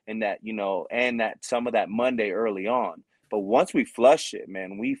Sunday, and that, and that some of that Monday early on. But once we flush it,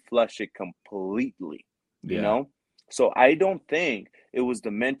 man, we flush it completely, So I don't think it was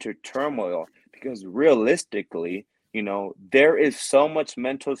the mental turmoil, because realistically, there is so much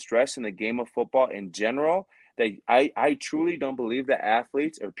mental stress in the game of football in general that I truly don't believe that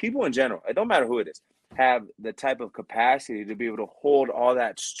athletes or people in general, it don't matter who it is, have the type of capacity to be able to hold all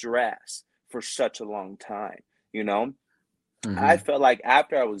that stress for such a long time, I felt like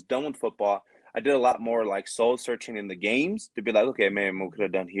after I was done with football, I did a lot more like soul searching in the games to be like, okay, man, what could I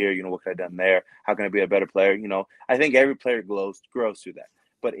have done here? What could I have done there? How can I be a better player? I think every player grows through that.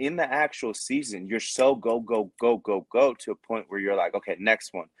 But in the actual season, you're so go to a point where you're like, okay,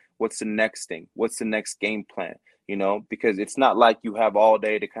 next one. What's the next thing? What's the next game plan? Because it's not like you have all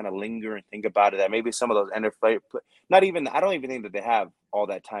day to kind of linger and think about it. That maybe some of those NFL, I don't even think that they have all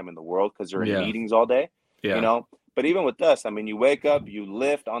that time in the world, because they're in meetings all day. Yeah. But even with us, I mean, you wake up, you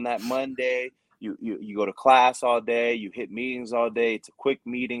lift on that Monday, you go to class all day, you hit meetings all day. It's a quick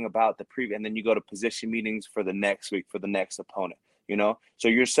meeting about the and then you go to position meetings for the next week for the next opponent. So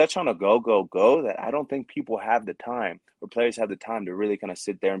you're such on a go that I don't think people have the time, or players have the time, to really kind of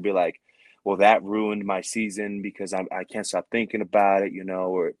sit there and be like, well, that ruined my season because I can't stop thinking about it,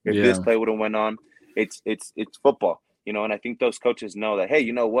 or if this play would have went on. It's football, and I think those coaches know that, hey,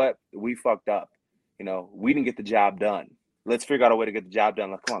 you know what, we fucked up. We didn't get the job done. Let's figure out a way to get the job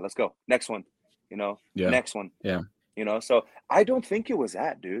done. Like, come on, let's go. Next one. Next one. Yeah. So I don't think it was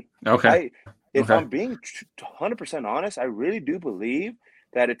that, dude. Okay. If I'm being 100% honest, I really do believe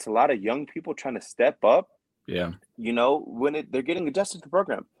that it's a lot of young people trying to step up. Yeah. When they're getting adjusted to the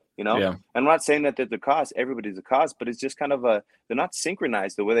program. Yeah. I'm not saying that they're the cause. Everybody's a cause, but it's just kind of they're not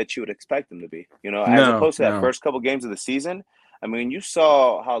synchronized the way that you would expect them to be. As opposed to that first couple games of the season. I mean, you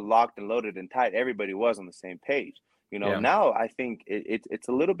saw how locked and loaded and tight everybody was on the same page. Now I think it's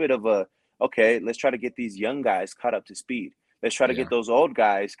a little bit of okay, let's try to get these young guys caught up to speed. Let's try to get those old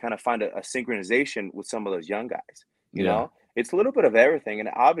guys kind of find a synchronization with some of those young guys. It's a little bit of everything. And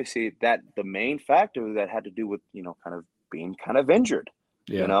obviously that the main factor that had to do with, kind of being kind of injured,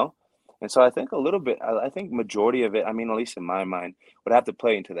 And so I think a little bit, I think majority of it, I mean, at least in my mind, would have to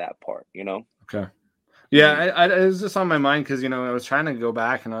play into that part, Okay. Yeah, it was just on my mind because, I was trying to go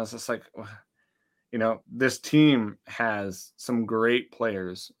back and I was just like, this team has some great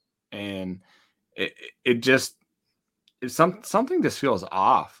players, and it just it's something just feels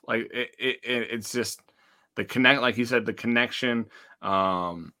off. Like it's just the connect, like you said, the connection.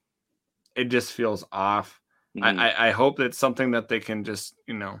 It just feels off. Mhm. I hope that's something that they can just,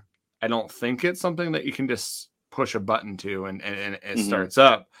 I don't think it's something that you can just push a button to and it starts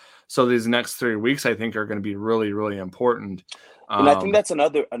up. So these next 3 weeks, I think, are going to be really, really important. And I think that's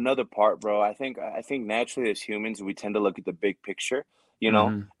another part, bro. I think naturally as humans, we tend to look at the big picture,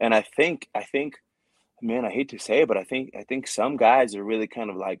 Mhm. And I think, man, I hate to say it, but I think some guys are really kind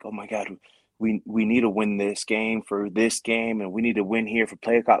of like, oh my God, we need to win this game for this game, and we need to win here for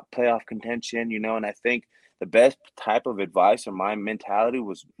playoff contention, And I think the best type of advice or my mentality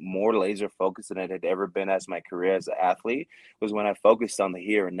was more laser focused than it had ever been as my career as an athlete was when I focused on the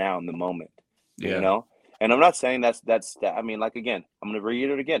here and now in the moment, you Yeah. know. And I'm not saying that's that. I mean, like again, I'm gonna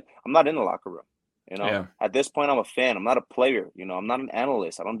reiterate again. I'm not in the locker room. Yeah. At this point, I'm a fan. I'm not a player. I'm not an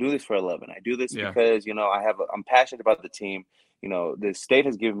analyst. I don't do this for a living. I do this Yeah. because I'm passionate about the team. The state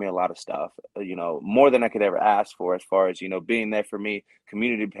has given me a lot of stuff. More than I could ever ask for, as far as being there for me,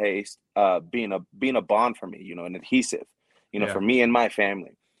 community based, being a bond for me. An adhesive. Yeah. For me and my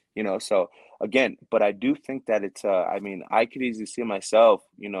family. So again, but I do think that it's. I mean, I could easily see myself.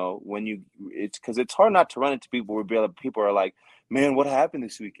 When it's because it's hard not to run into people where people are like, "Man, what happened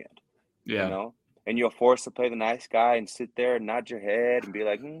this weekend?" Yeah. And you're forced to play the nice guy and sit there and nod your head and be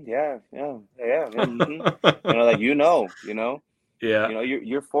like, yeah, yeah, yeah, mm-hmm. Like Yeah.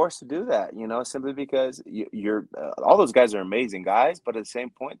 you're forced to do that, simply because you're all those guys are amazing guys, but at the same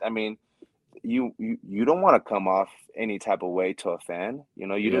point, I mean, you don't want to come off any type of way to a fan,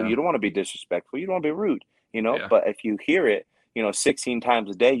 Yeah. you don't want to be disrespectful, you don't want to be rude, Yeah. but if you hear it, 16 times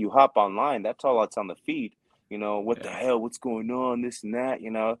a day, you hop online, that's all that's on the feed, what the Yeah. hell, what's going on, this and that,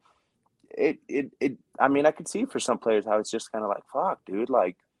 I mean, I could see for some players how it's just kind of like, fuck, dude,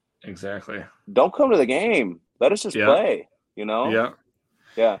 like, Exactly. don't come to the game. Let us just Yeah. play, Yeah.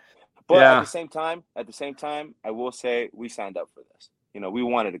 Yeah. But Yeah. at the same time, I will say we signed up for this. We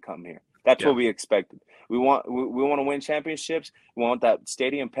wanted to come here. That's what Yeah. we expected. We want to win championships. We want that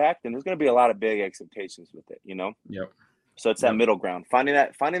stadium packed, and there's going to be a lot of big expectations with it, Yep. So it's that Yep. middle ground, finding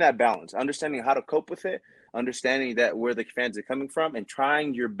that balance, understanding how to cope with it, understanding that where the fans are coming from, and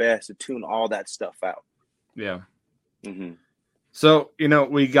trying your best to tune all that stuff out. Yeah. Mm-hmm. So,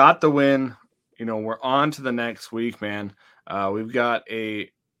 we got the win. We're on to the next week, man. We've got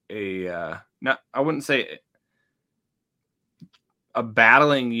not, I wouldn't say a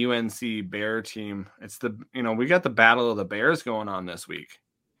battling UNC Bear team. It's we got the Battle of the Bears going on this week.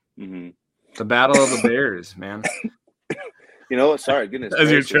 Mm-hmm. The Battle of the Bears, man. Sorry, goodness As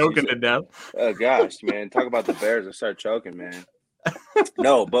gracious, you're choking to death. Oh gosh, man, talk about the Bears. I start choking, man.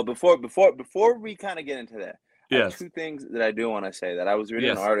 No, but before we kind of get into that, I have Yes. two things that I do want to say. That I was reading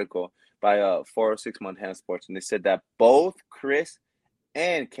Yes. an article by 406 Montana Sports, and they said that both Chris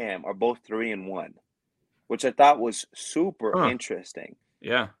and Cam are both 3-1, which I thought was super interesting.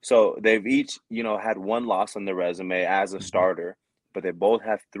 Yeah. So they've each, had one loss on their resume as a starter, but they both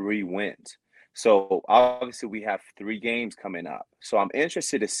have 3 wins. So obviously we have 3 games coming up. So I'm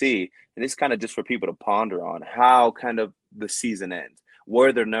interested to see, and it's kind of just for people to ponder on how kind of the season ends,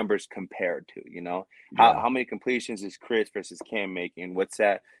 where their numbers compared to, how many completions is Chris versus Cam making? What's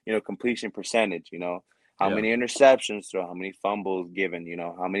that, completion percentage, how many interceptions thrown, how many fumbles given,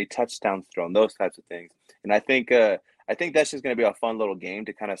 how many touchdowns thrown, those types of things. And I think that's just going to be a fun little game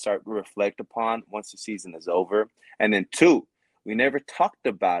to kind of start to reflect upon once the season is over. And then 2, we never talked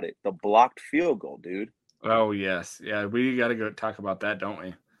about it, the blocked field goal, dude. Oh, yes. Yeah, we got to go talk about that, don't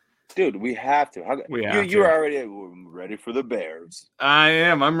we? Dude, we have to. You're already ready for the Bears. I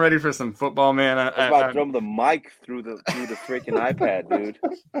am. I'm ready for some football, man. I was about to throw the mic through the freaking iPad, dude.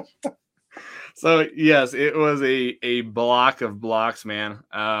 So, yes, it was a block of blocks, man.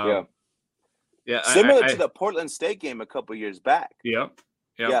 Yeah. Similar to the Portland State game a couple years back. Yep.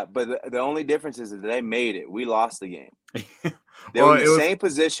 Yeah, but the only difference is that they made it. We lost the game. They were in the same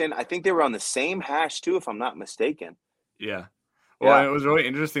position. I think they were on the same hash too, if I'm not mistaken. Yeah. Well, it was really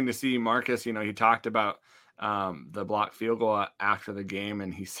interesting to see Marcus. He talked about the blocked field goal after the game,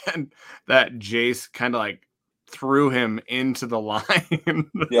 and he said that Jace kind of like threw him into the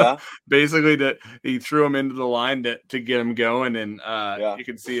line. Yeah. Basically, he threw him into the line to get him going, and you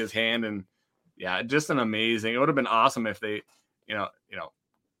could see his hand, and just an amazing. It would have been awesome if they,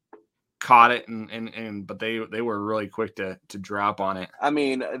 caught it but they were really quick to drop on it. I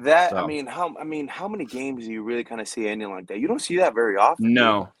mean how many games do you really kind of see anything like that? You don't see that very often.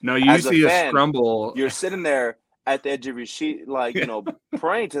 No, you see a scramble. You're sitting there at the edge of your seat, like,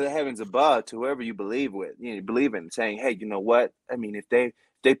 praying to the heavens above, to whoever you believe with, believe in, saying, hey, you know what? I mean, if they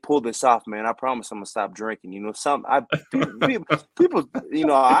pull this off, man, I promise I'm gonna stop drinking. People,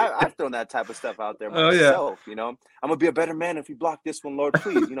 I've thrown that type of stuff out there Oh yeah. myself. I'm gonna be a better man if you block this one, Lord,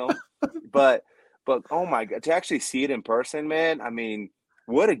 please. But oh my God, to actually see it in person, man. I mean,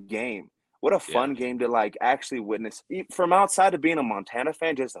 what a game! What a fun game to like actually witness from outside of being a Montana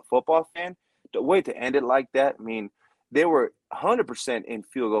fan, just a football fan. The way to end it like that, I mean, they were 100% in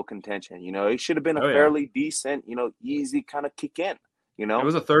field goal contention. It should have been a fairly decent, easy kind of kick in. It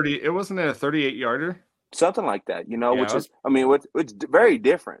was a 30. It wasn't a 38 yarder. Something like that, which is, I mean, it's very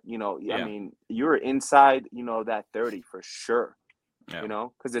different. I mean, you're inside, that 30 for sure.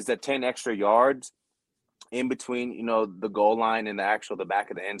 Because there's that 10 extra yards in between, the goal line and the back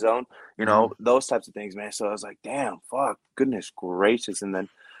of the end zone. Those types of things, man. So I was like, damn, fuck, goodness gracious, and then.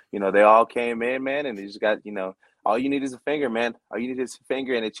 They all came in, man, and they just got, all you need is a finger, man. All you need is a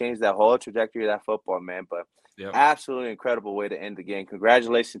finger, and it changed that whole trajectory of that football, man. But absolutely incredible way to end the game.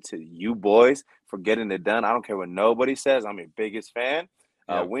 Congratulations to you boys for getting it done. I don't care what nobody says. I'm your biggest fan.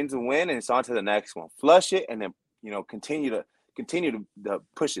 Win's a win, and it's on to the next one. Flush it, and then, continue to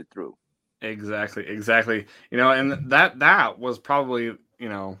push it through. Exactly. And that was probably,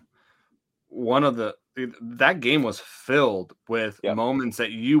 one of that game was filled with moments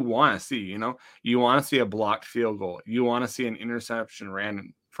that you want to see. You want to see a blocked field goal. You want to see an interception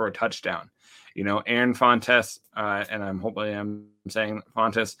ran for a touchdown. Aaron Fontes, and I'm saying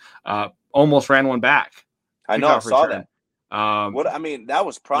Fontes, almost ran one back. I know, I saw that. That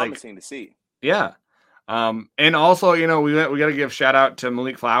was promising to see. Yeah. And also, we got to give shout out to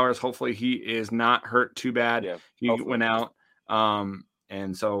Malik Flowers. Hopefully he is not hurt too bad. Yeah, he went out.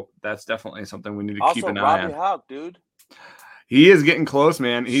 And so that's definitely something we need to keep an eye on. Robbie Hauck, dude. He is getting close,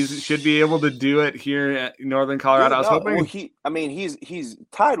 man. He should be able to do it here at Northern Colorado. I was hoping. He's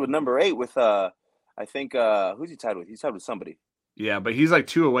tied with number 8 with I think who's he tied with? He's tied with somebody. Yeah, but he's like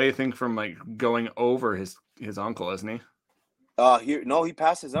 2 away, I think, from like going over his uncle, isn't he? He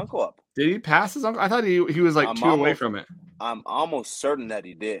passed his uncle up. Did he pass his uncle? I thought he was like 2 away from it. I'm almost certain that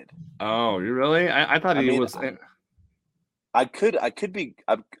he did. Oh, you really? I thought he was. I could be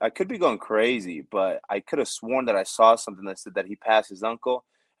going crazy, but I could have sworn that I saw something that said that he passed his uncle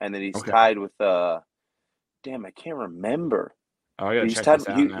and that he's tied with damn, I can't remember. Oh, I gotta check this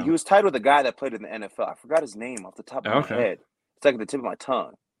out now. He was tied with a guy that played in the NFL. I forgot his name off the top of my head. It's like at the tip of my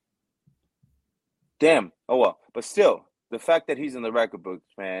tongue. Damn. Oh well, but still, the fact that he's in the record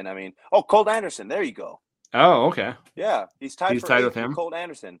books, man. I mean, Colt Anderson. There you go. Oh, okay. Yeah, he's tied with him. Colt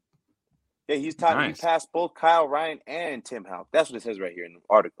Anderson. Yeah, he's tied. Nice. He passed both Kyle Ryan and Tim Houck. That's what it says right here in the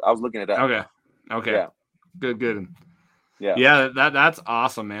article. I was looking it up. Okay. Yeah. Good. Yeah. That's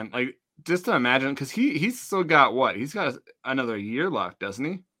awesome, man. Like, just to imagine, because he's still got what? He's got another year left, doesn't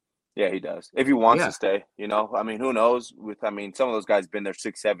he? Yeah, he does. If he wants to stay, I mean, who knows? Some of those guys been there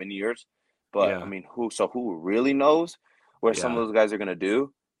 6-7 years, but I mean, who really knows where some of those guys are gonna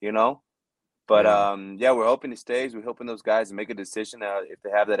do? But we're hoping he stays. We're hoping those guys make a decision if they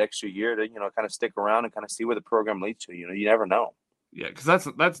have that extra year to kind of stick around and kind of see where the program leads to. You never know. Yeah, because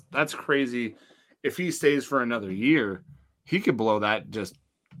that's crazy. If he stays for another year, he could blow that just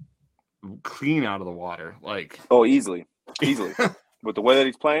clean out of the water. Like easily with the way that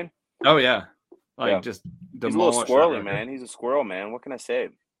he's playing. Oh yeah, just he's a little squirrely, man. He's a squirrel, man. What can I say?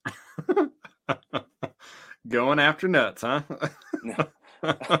 Going after nuts, huh?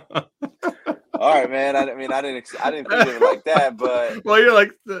 All right, man. I didn't think of it like that, but well, you're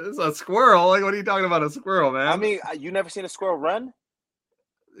like it's a squirrel. Like, what are you talking about, a squirrel, man? I mean, you never seen a squirrel run?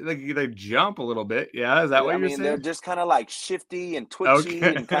 Like they jump a little bit, yeah. Is that what you're saying? They're just kind of like shifty and twitchy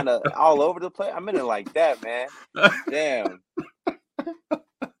and kind of all over the place. I'm in it like that, man. Damn.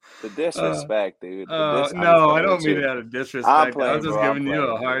 The disrespect, dude. No, I don't mean it out of disrespect. I was just giving you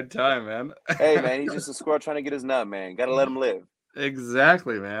a hard time, man. Hey, man, he's just a squirrel trying to get his nut, man. Got to let him live.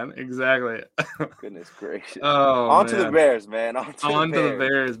 Exactly, man. Exactly. Goodness gracious. On to the Bears, man. On to the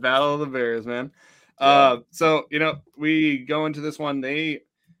Bears. Battle of the Bears, man. So, we go into this one.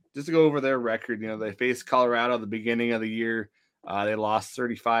 Just to go over their record, they faced Colorado at the beginning of the year. They lost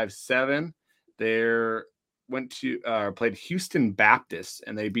 35-7. They played Houston Baptist,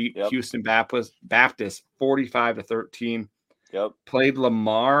 and they beat Houston Baptist 45-13. Yep. Played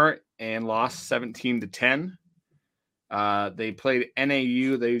Lamar and lost 17-10. They played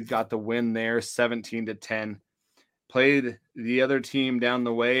NAU. They got the win there, 17-10. Played the other team down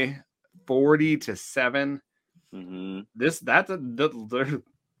the way, 40-7. Mm-hmm. Their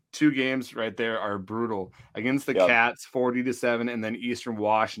 2 games right there are brutal. Against the Cats, 40-7, and then Eastern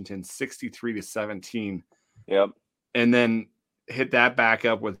Washington, 63-17. Yep. and then hit that back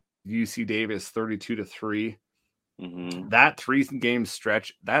up with UC Davis 32-3. Mm-hmm. That 3-game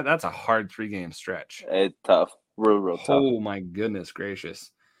stretch, that's a hard 3-game stretch. It's tough, real tough. Oh my goodness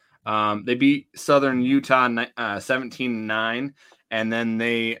gracious! They beat Southern Utah 17-9, and then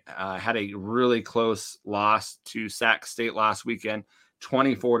they had a really close loss to Sac State last weekend,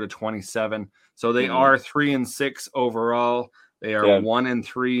 24-27. So they are 3-6 overall. They are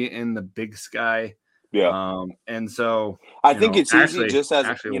 1-3 in the Big Sky. Yeah. And so I think it's easy, just as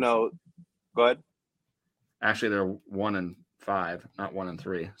actually, go ahead. Actually, they're 1-5, not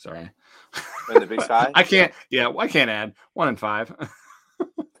 1-3. Sorry. In the Big Sky? I can't add 1-5.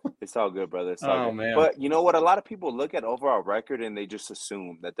 It's all good, brother. It's all good. Man. But you know what? A lot of people look at overall record and they just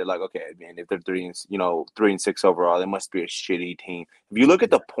assume that they're like, okay, man, if they're 3-6 overall, they must be a shitty team. If you look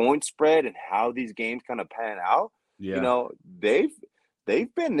at the point spread and how these games kind of pan out, you know, they've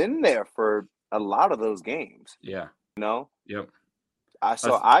been in there for a lot of those games. Yeah. You know? Yep.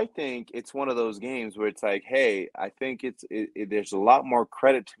 So I think it's one of those games where it's like, hey, I think there's a lot more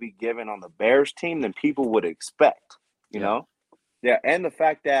credit to be given on the Bears team than people would expect, you know? Yeah, and the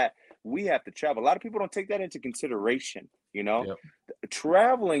fact that we have to travel. A lot of people don't take that into consideration, you know? Yep.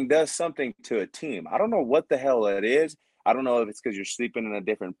 Traveling does something to a team. I don't know what the hell it is. I don't know if it's because you're sleeping in a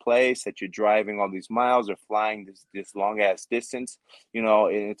different place, that you're driving all these miles or flying this long-ass distance. You know,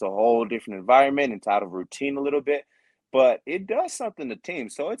 and it's a whole different environment. It's out of routine a little bit. But it does something to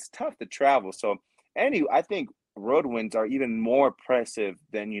teams. So it's tough to travel. So I think road wins are even more impressive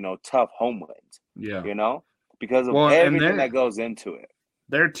than, tough home wins. Yeah. You know? Because of everything that goes into it.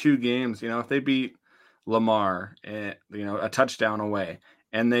 They're 2 games, if they beat Lamar, a touchdown away,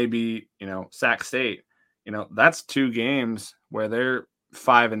 and they beat, Sac State, that's 2 games where they're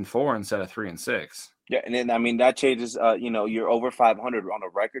 5-4 instead of 3-6. Yeah, and then that changes. You're over 500 on a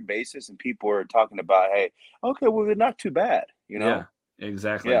record basis, and people are talking about, hey, okay, well, they're not too bad. Yeah,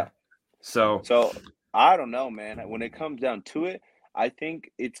 exactly. Yeah. So I don't know, man. When it comes down to it, I think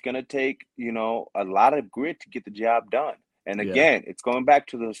it's gonna take a lot of grit to get the job done. And again, it's going back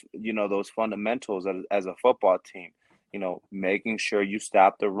to those those fundamentals as a football team. Making sure you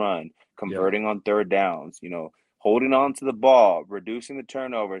stop the run, converting on third downs. Holding on to the ball, reducing the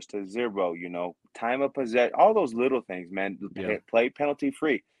turnovers to 0, time of possession, all those little things, man. Play penalty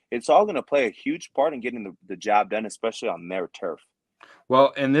free. It's all going to play a huge part in getting the job done, especially on their turf.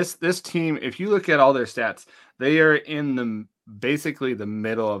 Well, and this team, if you look at all their stats, they are in basically the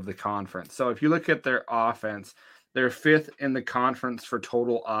middle of the conference. So if you look at their offense, they're 5th in the conference for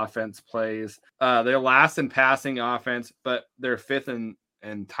total offense plays. They're last in passing offense, but they're 5th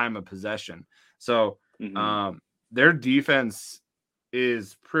in time of possession. So their defense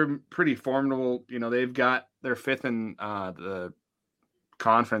is pretty formidable. They're 5th in the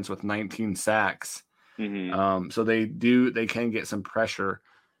conference with 19 sacks. So they can get some pressure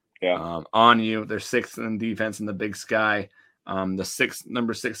on you. They're 6th in defense in the Big Sky, the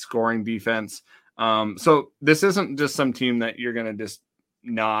number 6 scoring defense. So this isn't just some team that you're gonna just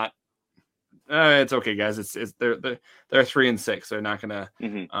not. It's okay, guys. They're 3-6. They're not gonna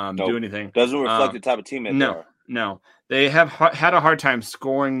do anything. Doesn't reflect the type of team they are. No, they have had a hard time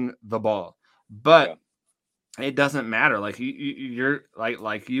scoring the ball, but it doesn't matter. Like you're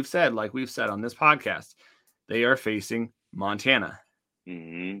like you've said, like we've said on this podcast, they are facing Montana.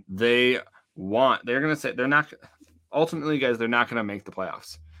 They're gonna say they're not. Ultimately, guys, they're not gonna make the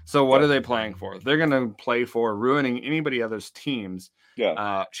playoffs. So what are they playing for? They're gonna play for ruining anybody other's teams.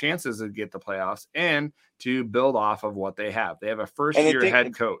 Chances to get the playoffs and to build off of what they have. They have a first-year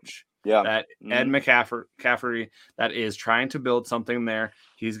head coach. That Ed McCaffrey that is trying to build something there.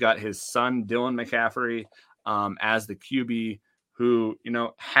 He's got his son Dylan McCaffrey as the QB, who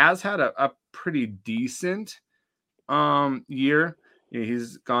has had a pretty decent year.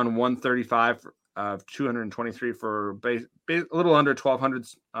 He's gone 135 of 223 for a little under 1,200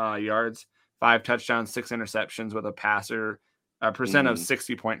 yards, 5 touchdowns, 6 interceptions with a percent of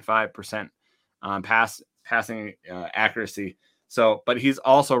 60.5% passing accuracy. So, but he's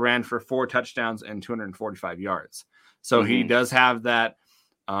also ran for 4 touchdowns and 245 yards. So he does have that.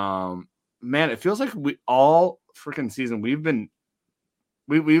 Man, it feels like we all freaking season we've been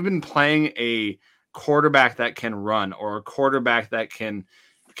playing a quarterback that can run, or a quarterback that can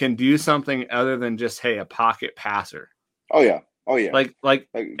do something other than just a pocket passer. Oh yeah. Like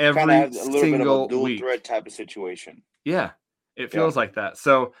every a little single bit of a dual week. threat type of situation. Yeah, it feels like that.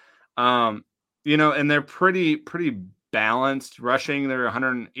 So, and they're pretty balanced. Rushing, they're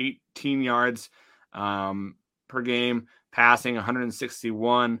 118 yards per game. Passing,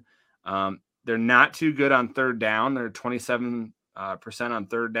 161. They're not too good on third down. They're 27% on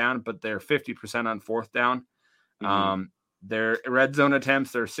third down, but they're 50% on fourth down. Mm-hmm. Their red zone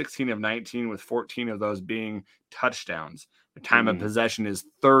attempts, they're 16 of 19, with 14 of those being touchdowns. The time of Mm-hmm. possession is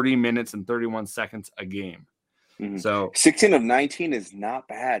 30 minutes and 31 seconds a game. Mm-hmm. So 16 of 19 is not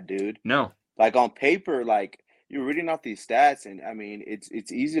bad, dude. no, Like on paper, like you're reading off these stats, and I mean,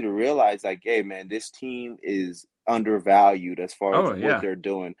 it's easy to realize, like, hey, man, this team is undervalued as far as oh what yeah, they're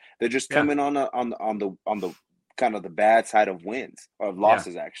doing. They're just yeah, coming on the kind of the bad side of wins or of yeah.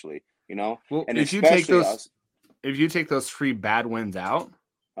 losses, actually. You know, Well, and especially us. if you take those 3 bad wins out,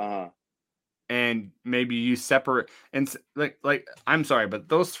 Uh, and maybe you separate and like I'm sorry, but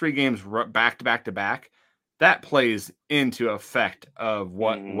those 3 games back to back to back, that plays into effect of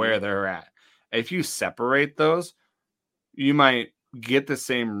mm-hmm, where they're at. If you separate those, you might get the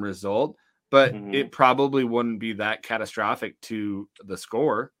same result, but mm-hmm, it probably wouldn't be that catastrophic to the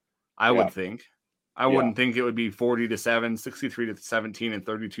score. I yeah, would think. I yeah. wouldn't think it would be 40-7, 63-17, and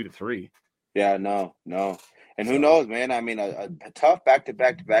 32-3. Yeah, no, no. And who So knows, man? I mean, a tough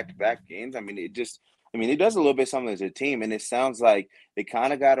back-to-back games. I mean, it does a little bit something as a team. And it sounds like they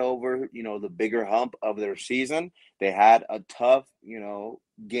kind of got over, the bigger hump of their season. They had a tough,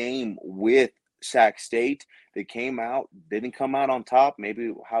 game with Sac State. They came out, didn't come out on top,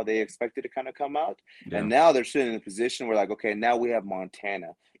 maybe how they expected to kind of come out. And yeah, now they're sitting in a position where, like, okay, now we have Montana.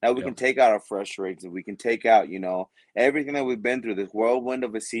 Now we yeah, can take out our frustrations. We can take out, everything that we've been through, this whirlwind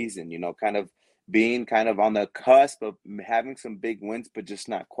of a season, kind of being kind of on the cusp of having some big wins, but just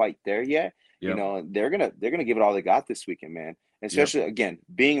not quite there yet. yep, They're gonna give it all they got this weekend, man. yep, Especially again,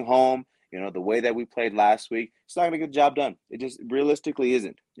 being home, the way that we played last week, it's not gonna get the job done. It just realistically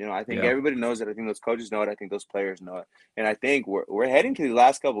isn't. I think yeah. everybody knows it. I think those coaches know it. I think those players know it. And I think we're heading to the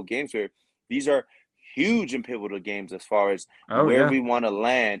last couple of games where these are huge and pivotal games as far as Oh where yeah, we want to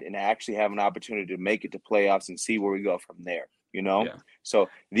land and actually have an opportunity to make it to playoffs and see where we go from there, yeah. So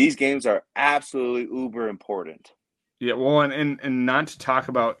these games are absolutely uber important. Yeah, well, and not to talk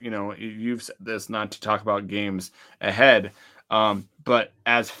about, you've said this, not to talk about games ahead, but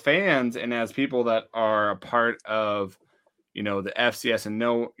as fans and as people that are a part of, the FCS and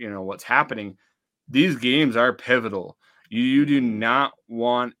know, what's happening, these games are pivotal. You do Mm-hmm. not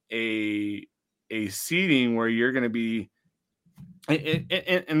want a seeding where you're going to be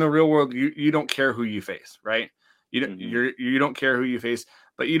in the real world. You don't care who you face, right? Mm-hmm. You don't care who you face,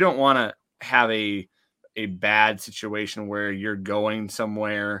 but you don't want to have a bad situation where you're going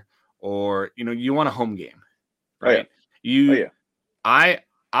somewhere, or you want a home game, Oh yeah. right? Oh you yeah.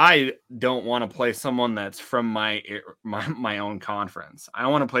 I don't want to play someone that's from my own conference. I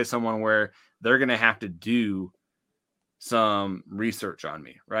want to play someone where they're going to have to do some research on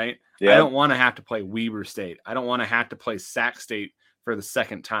me, right? I Yep. don't want to have to play Weber State. I don't want to have to play Sac State for the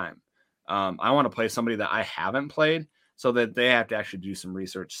second time. I want to play somebody that I haven't played, so that they have to actually do some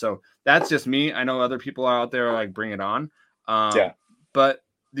research. So that's just me. I know other people are out there are like, bring it on. Yeah. But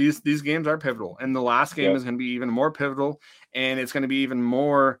these games are pivotal, and the last game Yep. is going to be even more pivotal, and it's going to be even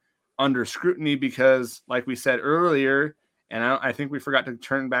more under scrutiny because, like we said earlier, and I think we forgot to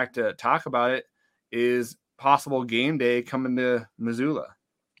turn back to talk about it, is possible game day coming to Missoula.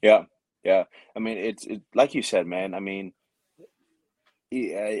 Yeah. Yeah. I mean, it's like you said, man. I mean,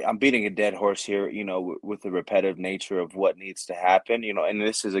 I'm beating a dead horse here, with the repetitive nature of what needs to happen, and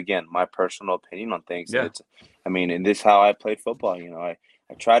this is again my personal opinion on things, and Yeah, it's, I mean, and this is how I played football,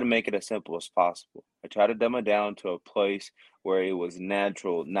 I try to make it as simple as possible. I try to dumb it down to a place where it was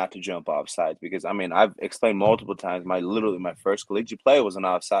natural not to jump off sides because I mean I've explained multiple times my first collegiate play was an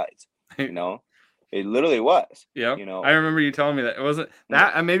offsides, you know, it literally was, yeah. you I know, remember you telling me that it wasn't mm,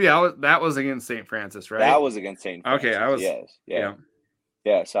 that. Maybe I was that was against St. Francis, right? that was against St. Okay, I Francis, was. yes, yeah. Yeah,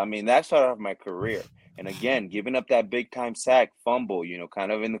 Yeah, so I mean that started off my career, and again, giving up that big time sack fumble,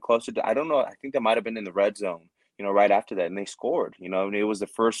 kind of in the closer to, I don't know, I think that might have been in the red zone, right after that, and they scored. And it was the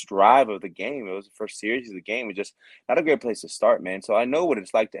first drive of the game. It was the first series of the game. It just not a great place to start, man. So I know what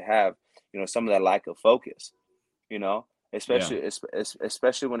it's like to have, some of that lack of focus, you know, yeah,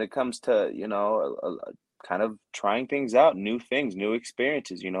 especially when it comes to, kind of trying things out, new things, new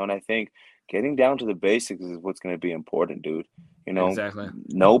experiences, and I think getting down to the basics is what's going to be important, dude. You know, exactly.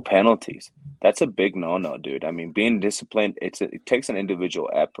 no penalties. That's a big no-no, dude. I mean, being disciplined, it takes an individual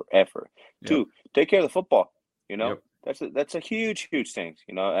effort. Yep, Two, take care of the football. You know, yep, that's a huge, huge thing.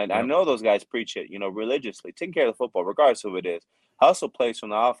 And I yep, know those guys preach it. Religiously, taking care of the football, regardless of who it is. Hustle plays from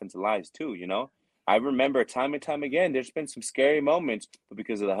the offensive lines too. I remember time and time again, there's been some scary moments, but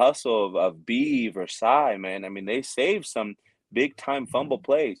because of the hustle of Beeve or Cy, man, I mean, they saved some big time fumble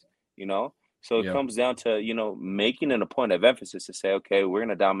plays, you know? So it yep, comes down to, making it a point of emphasis to say, okay, we're going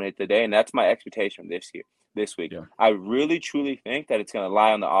to dominate the day. And that's my expectation this week. yeah, I really, truly think that it's going to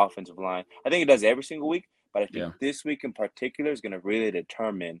lie on the offensive line. I think it does every single week, But I think Yeah. this week in particular is going to really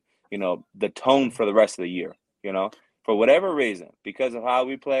determine, the tone for the rest of the year, for whatever reason, because of how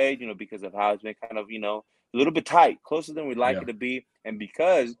we played, because of how it's been kind of, a little bit tight, closer than we'd like Yeah. it to be. And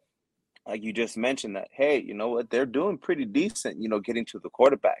because, like you just mentioned, that, hey, you know what, they're doing pretty decent, getting to the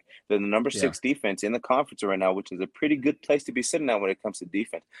quarterback. They're the number Yeah. 6 defense in the conference right now, which is a pretty good place to be sitting at when it comes to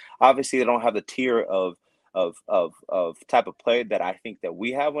defense. Obviously, they don't have the tier of type of play that I think that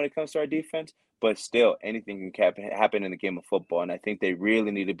we have when it comes to our defense, but still anything can happen in the game of football. And I think they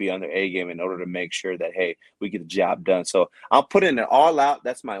really need to be on their A game in order to make sure that, hey, we get the job done. So I'll put in an all out.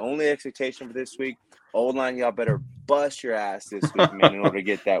 That's my only expectation for this week. O-line, y'all better bust your ass this week, man, in order to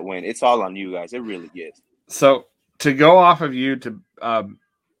get that win. It's all on you guys. It really is. So to go off of you to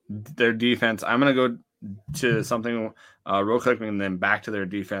their defense, I'm going to go to something real quick and then back to their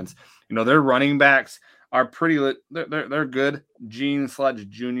defense. Their running backs are pretty they're good. Gene Sledge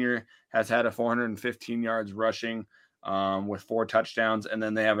Jr. has had a 415 yards rushing with 4 touchdowns, and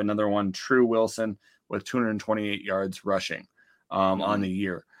then they have another one, True Wilson, with 228 yards rushing on the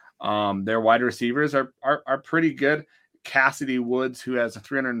year. Their wide receivers are pretty good. Cassidy Woods, who has a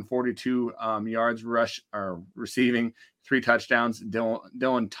 342 yards receiving, 3 touchdowns.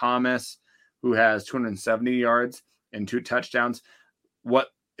 Dylan Thomas, who has 270 yards and 2 touchdowns. What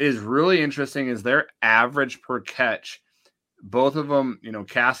is really interesting is their average per catch. Both of them,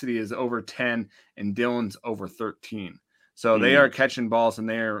 Cassidy is over 10 and Dylan's over 13. So they are catching balls and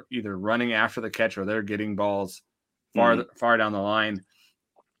they're either running after the catch or they're getting balls far down the line.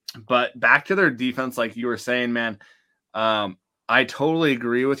 But back to their defense, like you were saying, man, I totally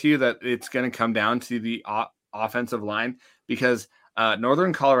agree with you that it's going to come down to the offensive line because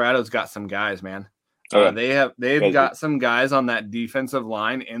Northern Colorado's got some guys, man. They've got some guys on that defensive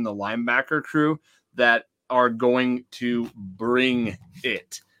line in the linebacker crew that are going to bring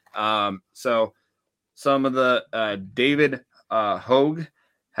it. So some of the David Hogue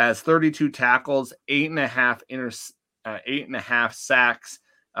has 32 tackles, 8.5 sacks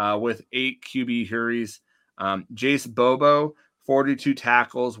with 8 QB hurries. Jace Bobo, 42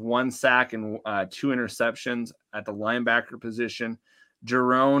 tackles, 1 sack, and 2 interceptions at the linebacker position.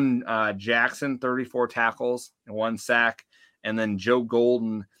 Jerome Jackson, 34 tackles and 1 sack. And then Joe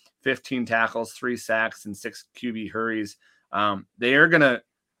Golden, 15 tackles, 3 sacks, and 6 QB hurries. They are going to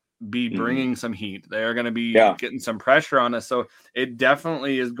be bringing some heat. They are going to be getting some pressure on us. So it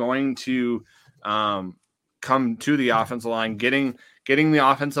definitely is going to come to the offensive line, getting the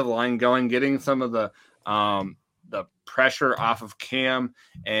offensive line going, getting some of the pressure off of Cam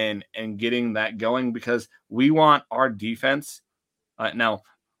and getting that going because we want our defense. Now,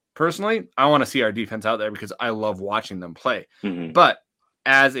 personally, I want to see our defense out there because I love watching them play. But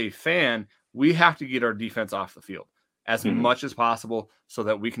as a fan, we have to get our defense off the field as much as possible so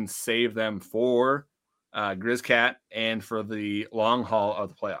that we can save them for GrizzCat and for the long haul of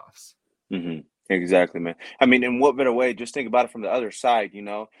the playoffs. Exactly, man. I mean, in what better way? Just think about it from the other side.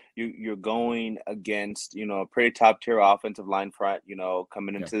 You're going against a pretty top tier offensive line front.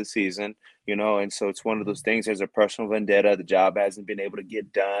 Coming into the season. And so it's one of those things. There's a personal vendetta. The job hasn't been able to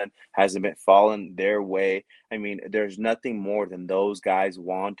get done. Hasn't been falling their way. I mean, there's nothing more than those guys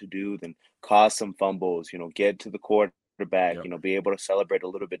want to do than cause some fumbles. Get to the quarterback. Be able to celebrate a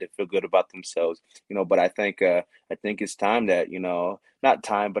little bit to feel good about themselves. But I think it's time that not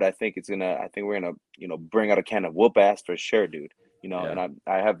time, but I think we're gonna bring out a can of whoop ass for sure, dude. And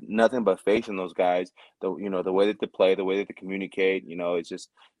I have nothing but faith in those guys. The way that they play, the way that they communicate. It's just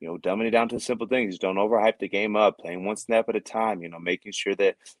dumbing it down to simple things. Just don't overhype the game up. Playing one snap at a time. Making sure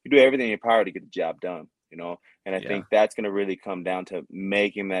that you do everything in your power to get the job done. And I think that's going to really come down to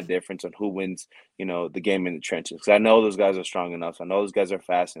making that difference on who wins, the game in the trenches. Because I know those guys are strong enough. I know those guys are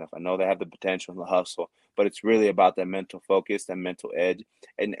fast enough. I know they have the potential and the hustle. But it's really about that mental focus, that mental edge,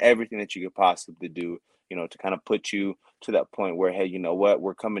 and everything that you could possibly do, to kind of put you to that point where, hey, you know what,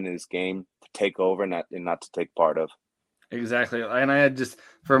 we're coming to this game to take over, not to take part of. Exactly. And I had just,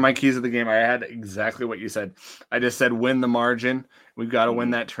 for my keys of the game, I had exactly what you said. I just said win the margin. We've got to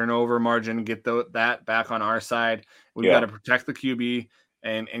win that turnover margin, get that back on our side. We've got to protect the QB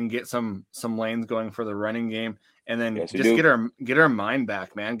and get some lanes going for the running game. And then get our mind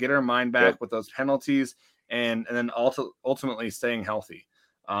back, man. Get our mind back with those penalties and then ultimately staying healthy.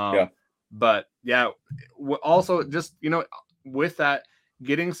 But also just, with that,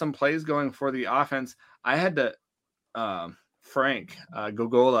 getting some plays going for the offense, I had to, Frank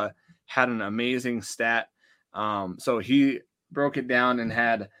Gogola had an amazing stat. So he broke it down and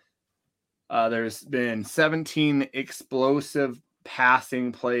had there's been 17 explosive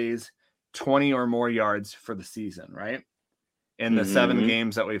passing plays, 20 or more yards for the season, right? In the 7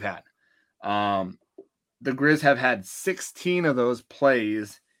 games that we've had. the Grizz have had 16 of those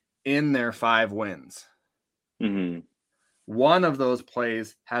plays in their 5 wins. Mm-hmm. One of those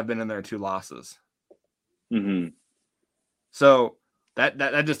plays have been in their 2 losses. Mm-hmm. So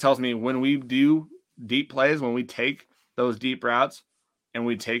that just tells me when we do deep plays, when we take those deep routes and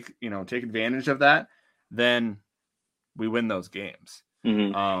we take advantage of that, then we win those games.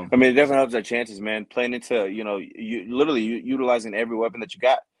 Mm-hmm. I mean, it definitely helps our chances, man. Playing into, you literally utilizing every weapon that you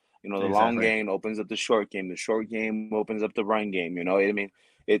got. The Exactly. long game opens up the short game. The short game opens up the run game. I mean,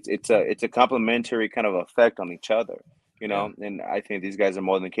 it's a complementary kind of effect on each other. And I think these guys are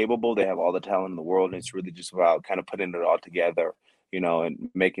more than capable. They have all the talent in the world, and it's really just about kind of putting it all together. And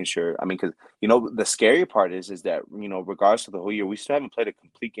making sure. I mean, because the scary part is that regardless of the whole year, we still haven't played a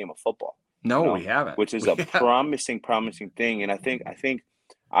complete game of football. No, we haven't. Which is a promising thing. And I think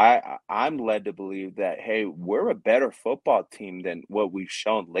I'm led to believe that, hey, we're a better football team than what we've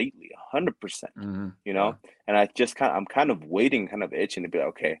shown lately, 100%. Mm-hmm. And I'm kind of waiting, kind of itching to be like,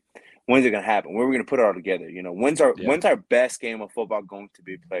 okay, when's it gonna happen? When are we gonna put it all together? When's our best game of football going to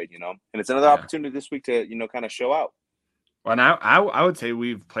be played? And it's another opportunity this week to kind of show out. Well, now I would say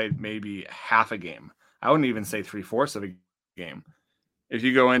we've played maybe half a game. I wouldn't even say 3/4 of a game. If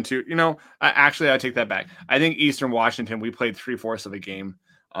you go into, I take that back. I think Eastern Washington, we played 3/4 of a game,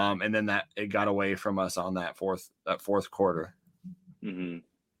 and then it got away from us on that fourth quarter.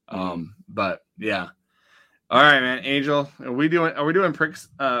 Mm-hmm. But yeah, all right, man. Angel, are we doing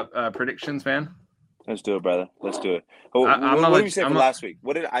predictions, man? Let's do it, brother. Let's do it. What did you say for last week?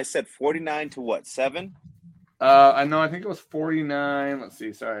 What did I said? 49 to what? 7? I know. I think it was 49. Let's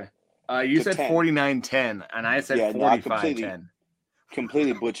see. Sorry. You said 49-10, and I said 45-10.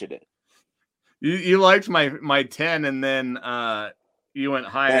 Completely butchered it. You liked my 10, and then you went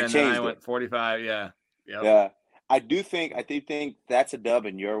higher, and then I went 45. Yeah. Yep. Yeah. I do think that's a dub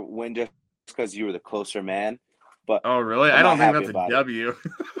in your win just because you were the closer man. But oh, really? I don't think that's a W.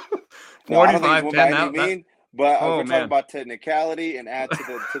 45-10. But if we're talking about technicality and add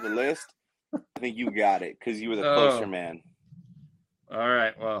to the list, I think you got it because you were the closer man. All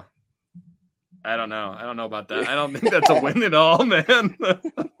right. Well, I don't know. I don't know about that. I don't think that's a win at all, man.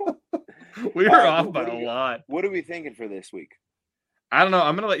 We were off by a lot. What are we thinking for this week? I don't know.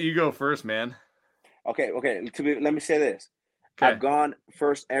 I'm going to let you go first, man. Okay. Let me say this. Okay. I've gone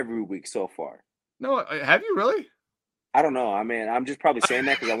first every week so far. No, have you really? I don't know. I mean, I'm just probably saying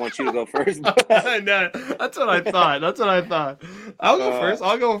that because I want you to go first. No, that's what I thought. I'll go first.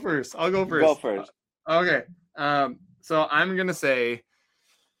 Go first. Go first. Okay. So I'm going to say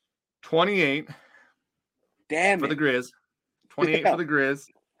 28. Damn for the Grizz. 28 for the Grizz.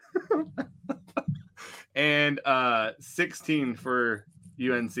 And 16 for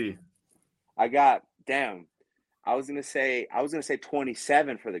UNC. I was gonna say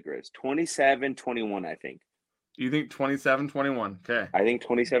 27 for the Grizz. 27-21, I think. You think 27-21? Okay. I think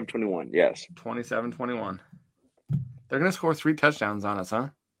 27-21, yes. 27-21. They're gonna score 3 touchdowns on us, huh?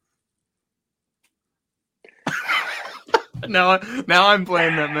 Now I'm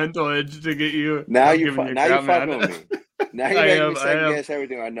playing that mental edge to get you. Now you're fucking with me. Now you're making me second guess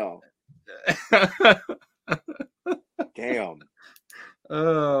everything I know. Damn.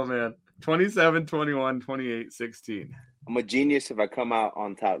 Oh man. 27-21, 28-16. I'm a genius if I come out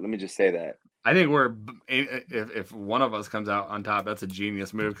on top. Let me just say that. I think if one of us comes out on top, that's a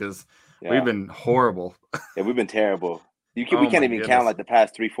genius move because we've been horrible. Yeah, we've been terrible. We can't even count like the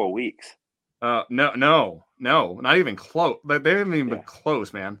past 3-4 weeks. No, not even close. Like they haven't even been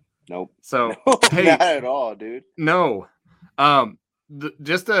close, man. Nope. So hey, not at all, dude. No.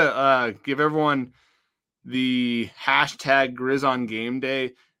 Just to give everyone the hashtag Grizz on Game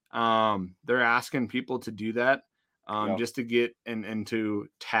Day. They're asking people to do that. Just to get into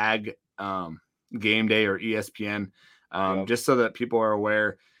tag Game Day or ESPN. Just so that people are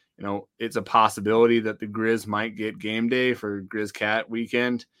aware. It's a possibility that the Grizz might get Game Day for Grizz Cat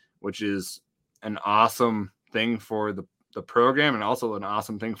Weekend, which is an awesome thing for the program and also an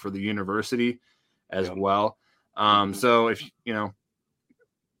awesome thing for the university as well. So if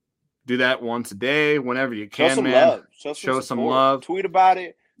do that once a day, whenever you can, love. Show some love. Tweet about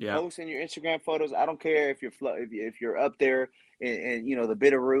it. Yeah. Post in your Instagram photos. I don't care if you're up there and the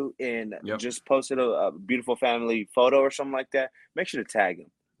Bitterroot and just posted a beautiful family photo or something like that. Make sure to tag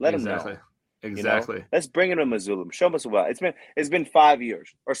them. Let them know. Exactly. Let's bring it to Missoula. Show us well. It's been 5 years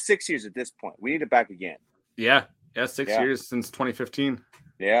or 6 years at this point. We need it back again. Yeah. 6 years since 2015.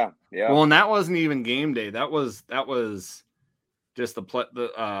 Yeah. Well, and that wasn't even Game Day. That was just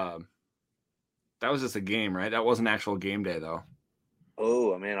that was just a game, right? That wasn't actual Game Day though.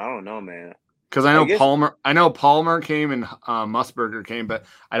 Oh, man, I don't know, man. Because I know Palmer came and Musburger came, but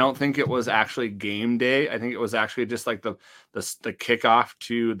I don't think it was actually game day. I think it was actually just like the kickoff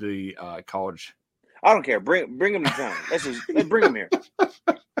to the college. I don't care. Bring him to town. Let's bring him here.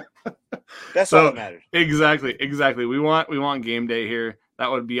 That's all that matters. Exactly. We want game day here. That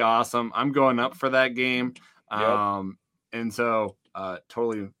would be awesome. I'm going up for that game. Yep. And so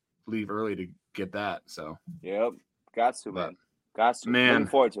totally leave early to get that. So yep, got to, man. Got to. Man, looking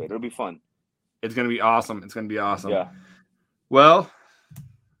forward to it. It'll be fun. It's gonna be awesome. Yeah. Well,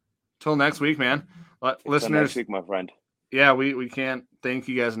 till next week, man. Listeners, next week, my friend. Yeah, we can't thank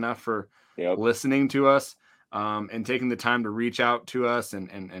you guys enough for listening to us and taking the time to reach out to us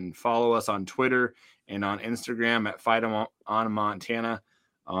and follow us on Twitter and on Instagram at Fight on Montana.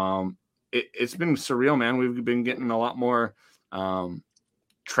 It's been surreal, man. We've been getting a lot more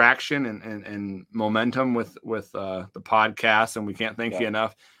traction and momentum with the podcast, and we can't thank you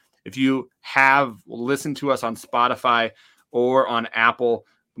enough. If you have listened to us on Spotify or on Apple,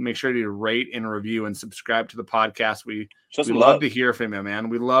 make sure to rate and review and subscribe to the podcast. We love to hear from you, man.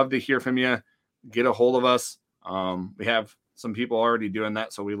 We love to hear from you. Get a hold of us. We have some people already doing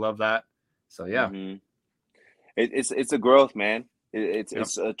that, so we love that. So yeah, it's a growth, man.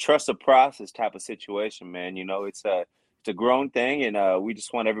 It's a trust the process type of situation, man. You know, it's a growing thing, and we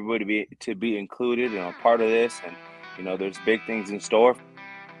just want everybody to be included and a part of this. And you know, there's big things in store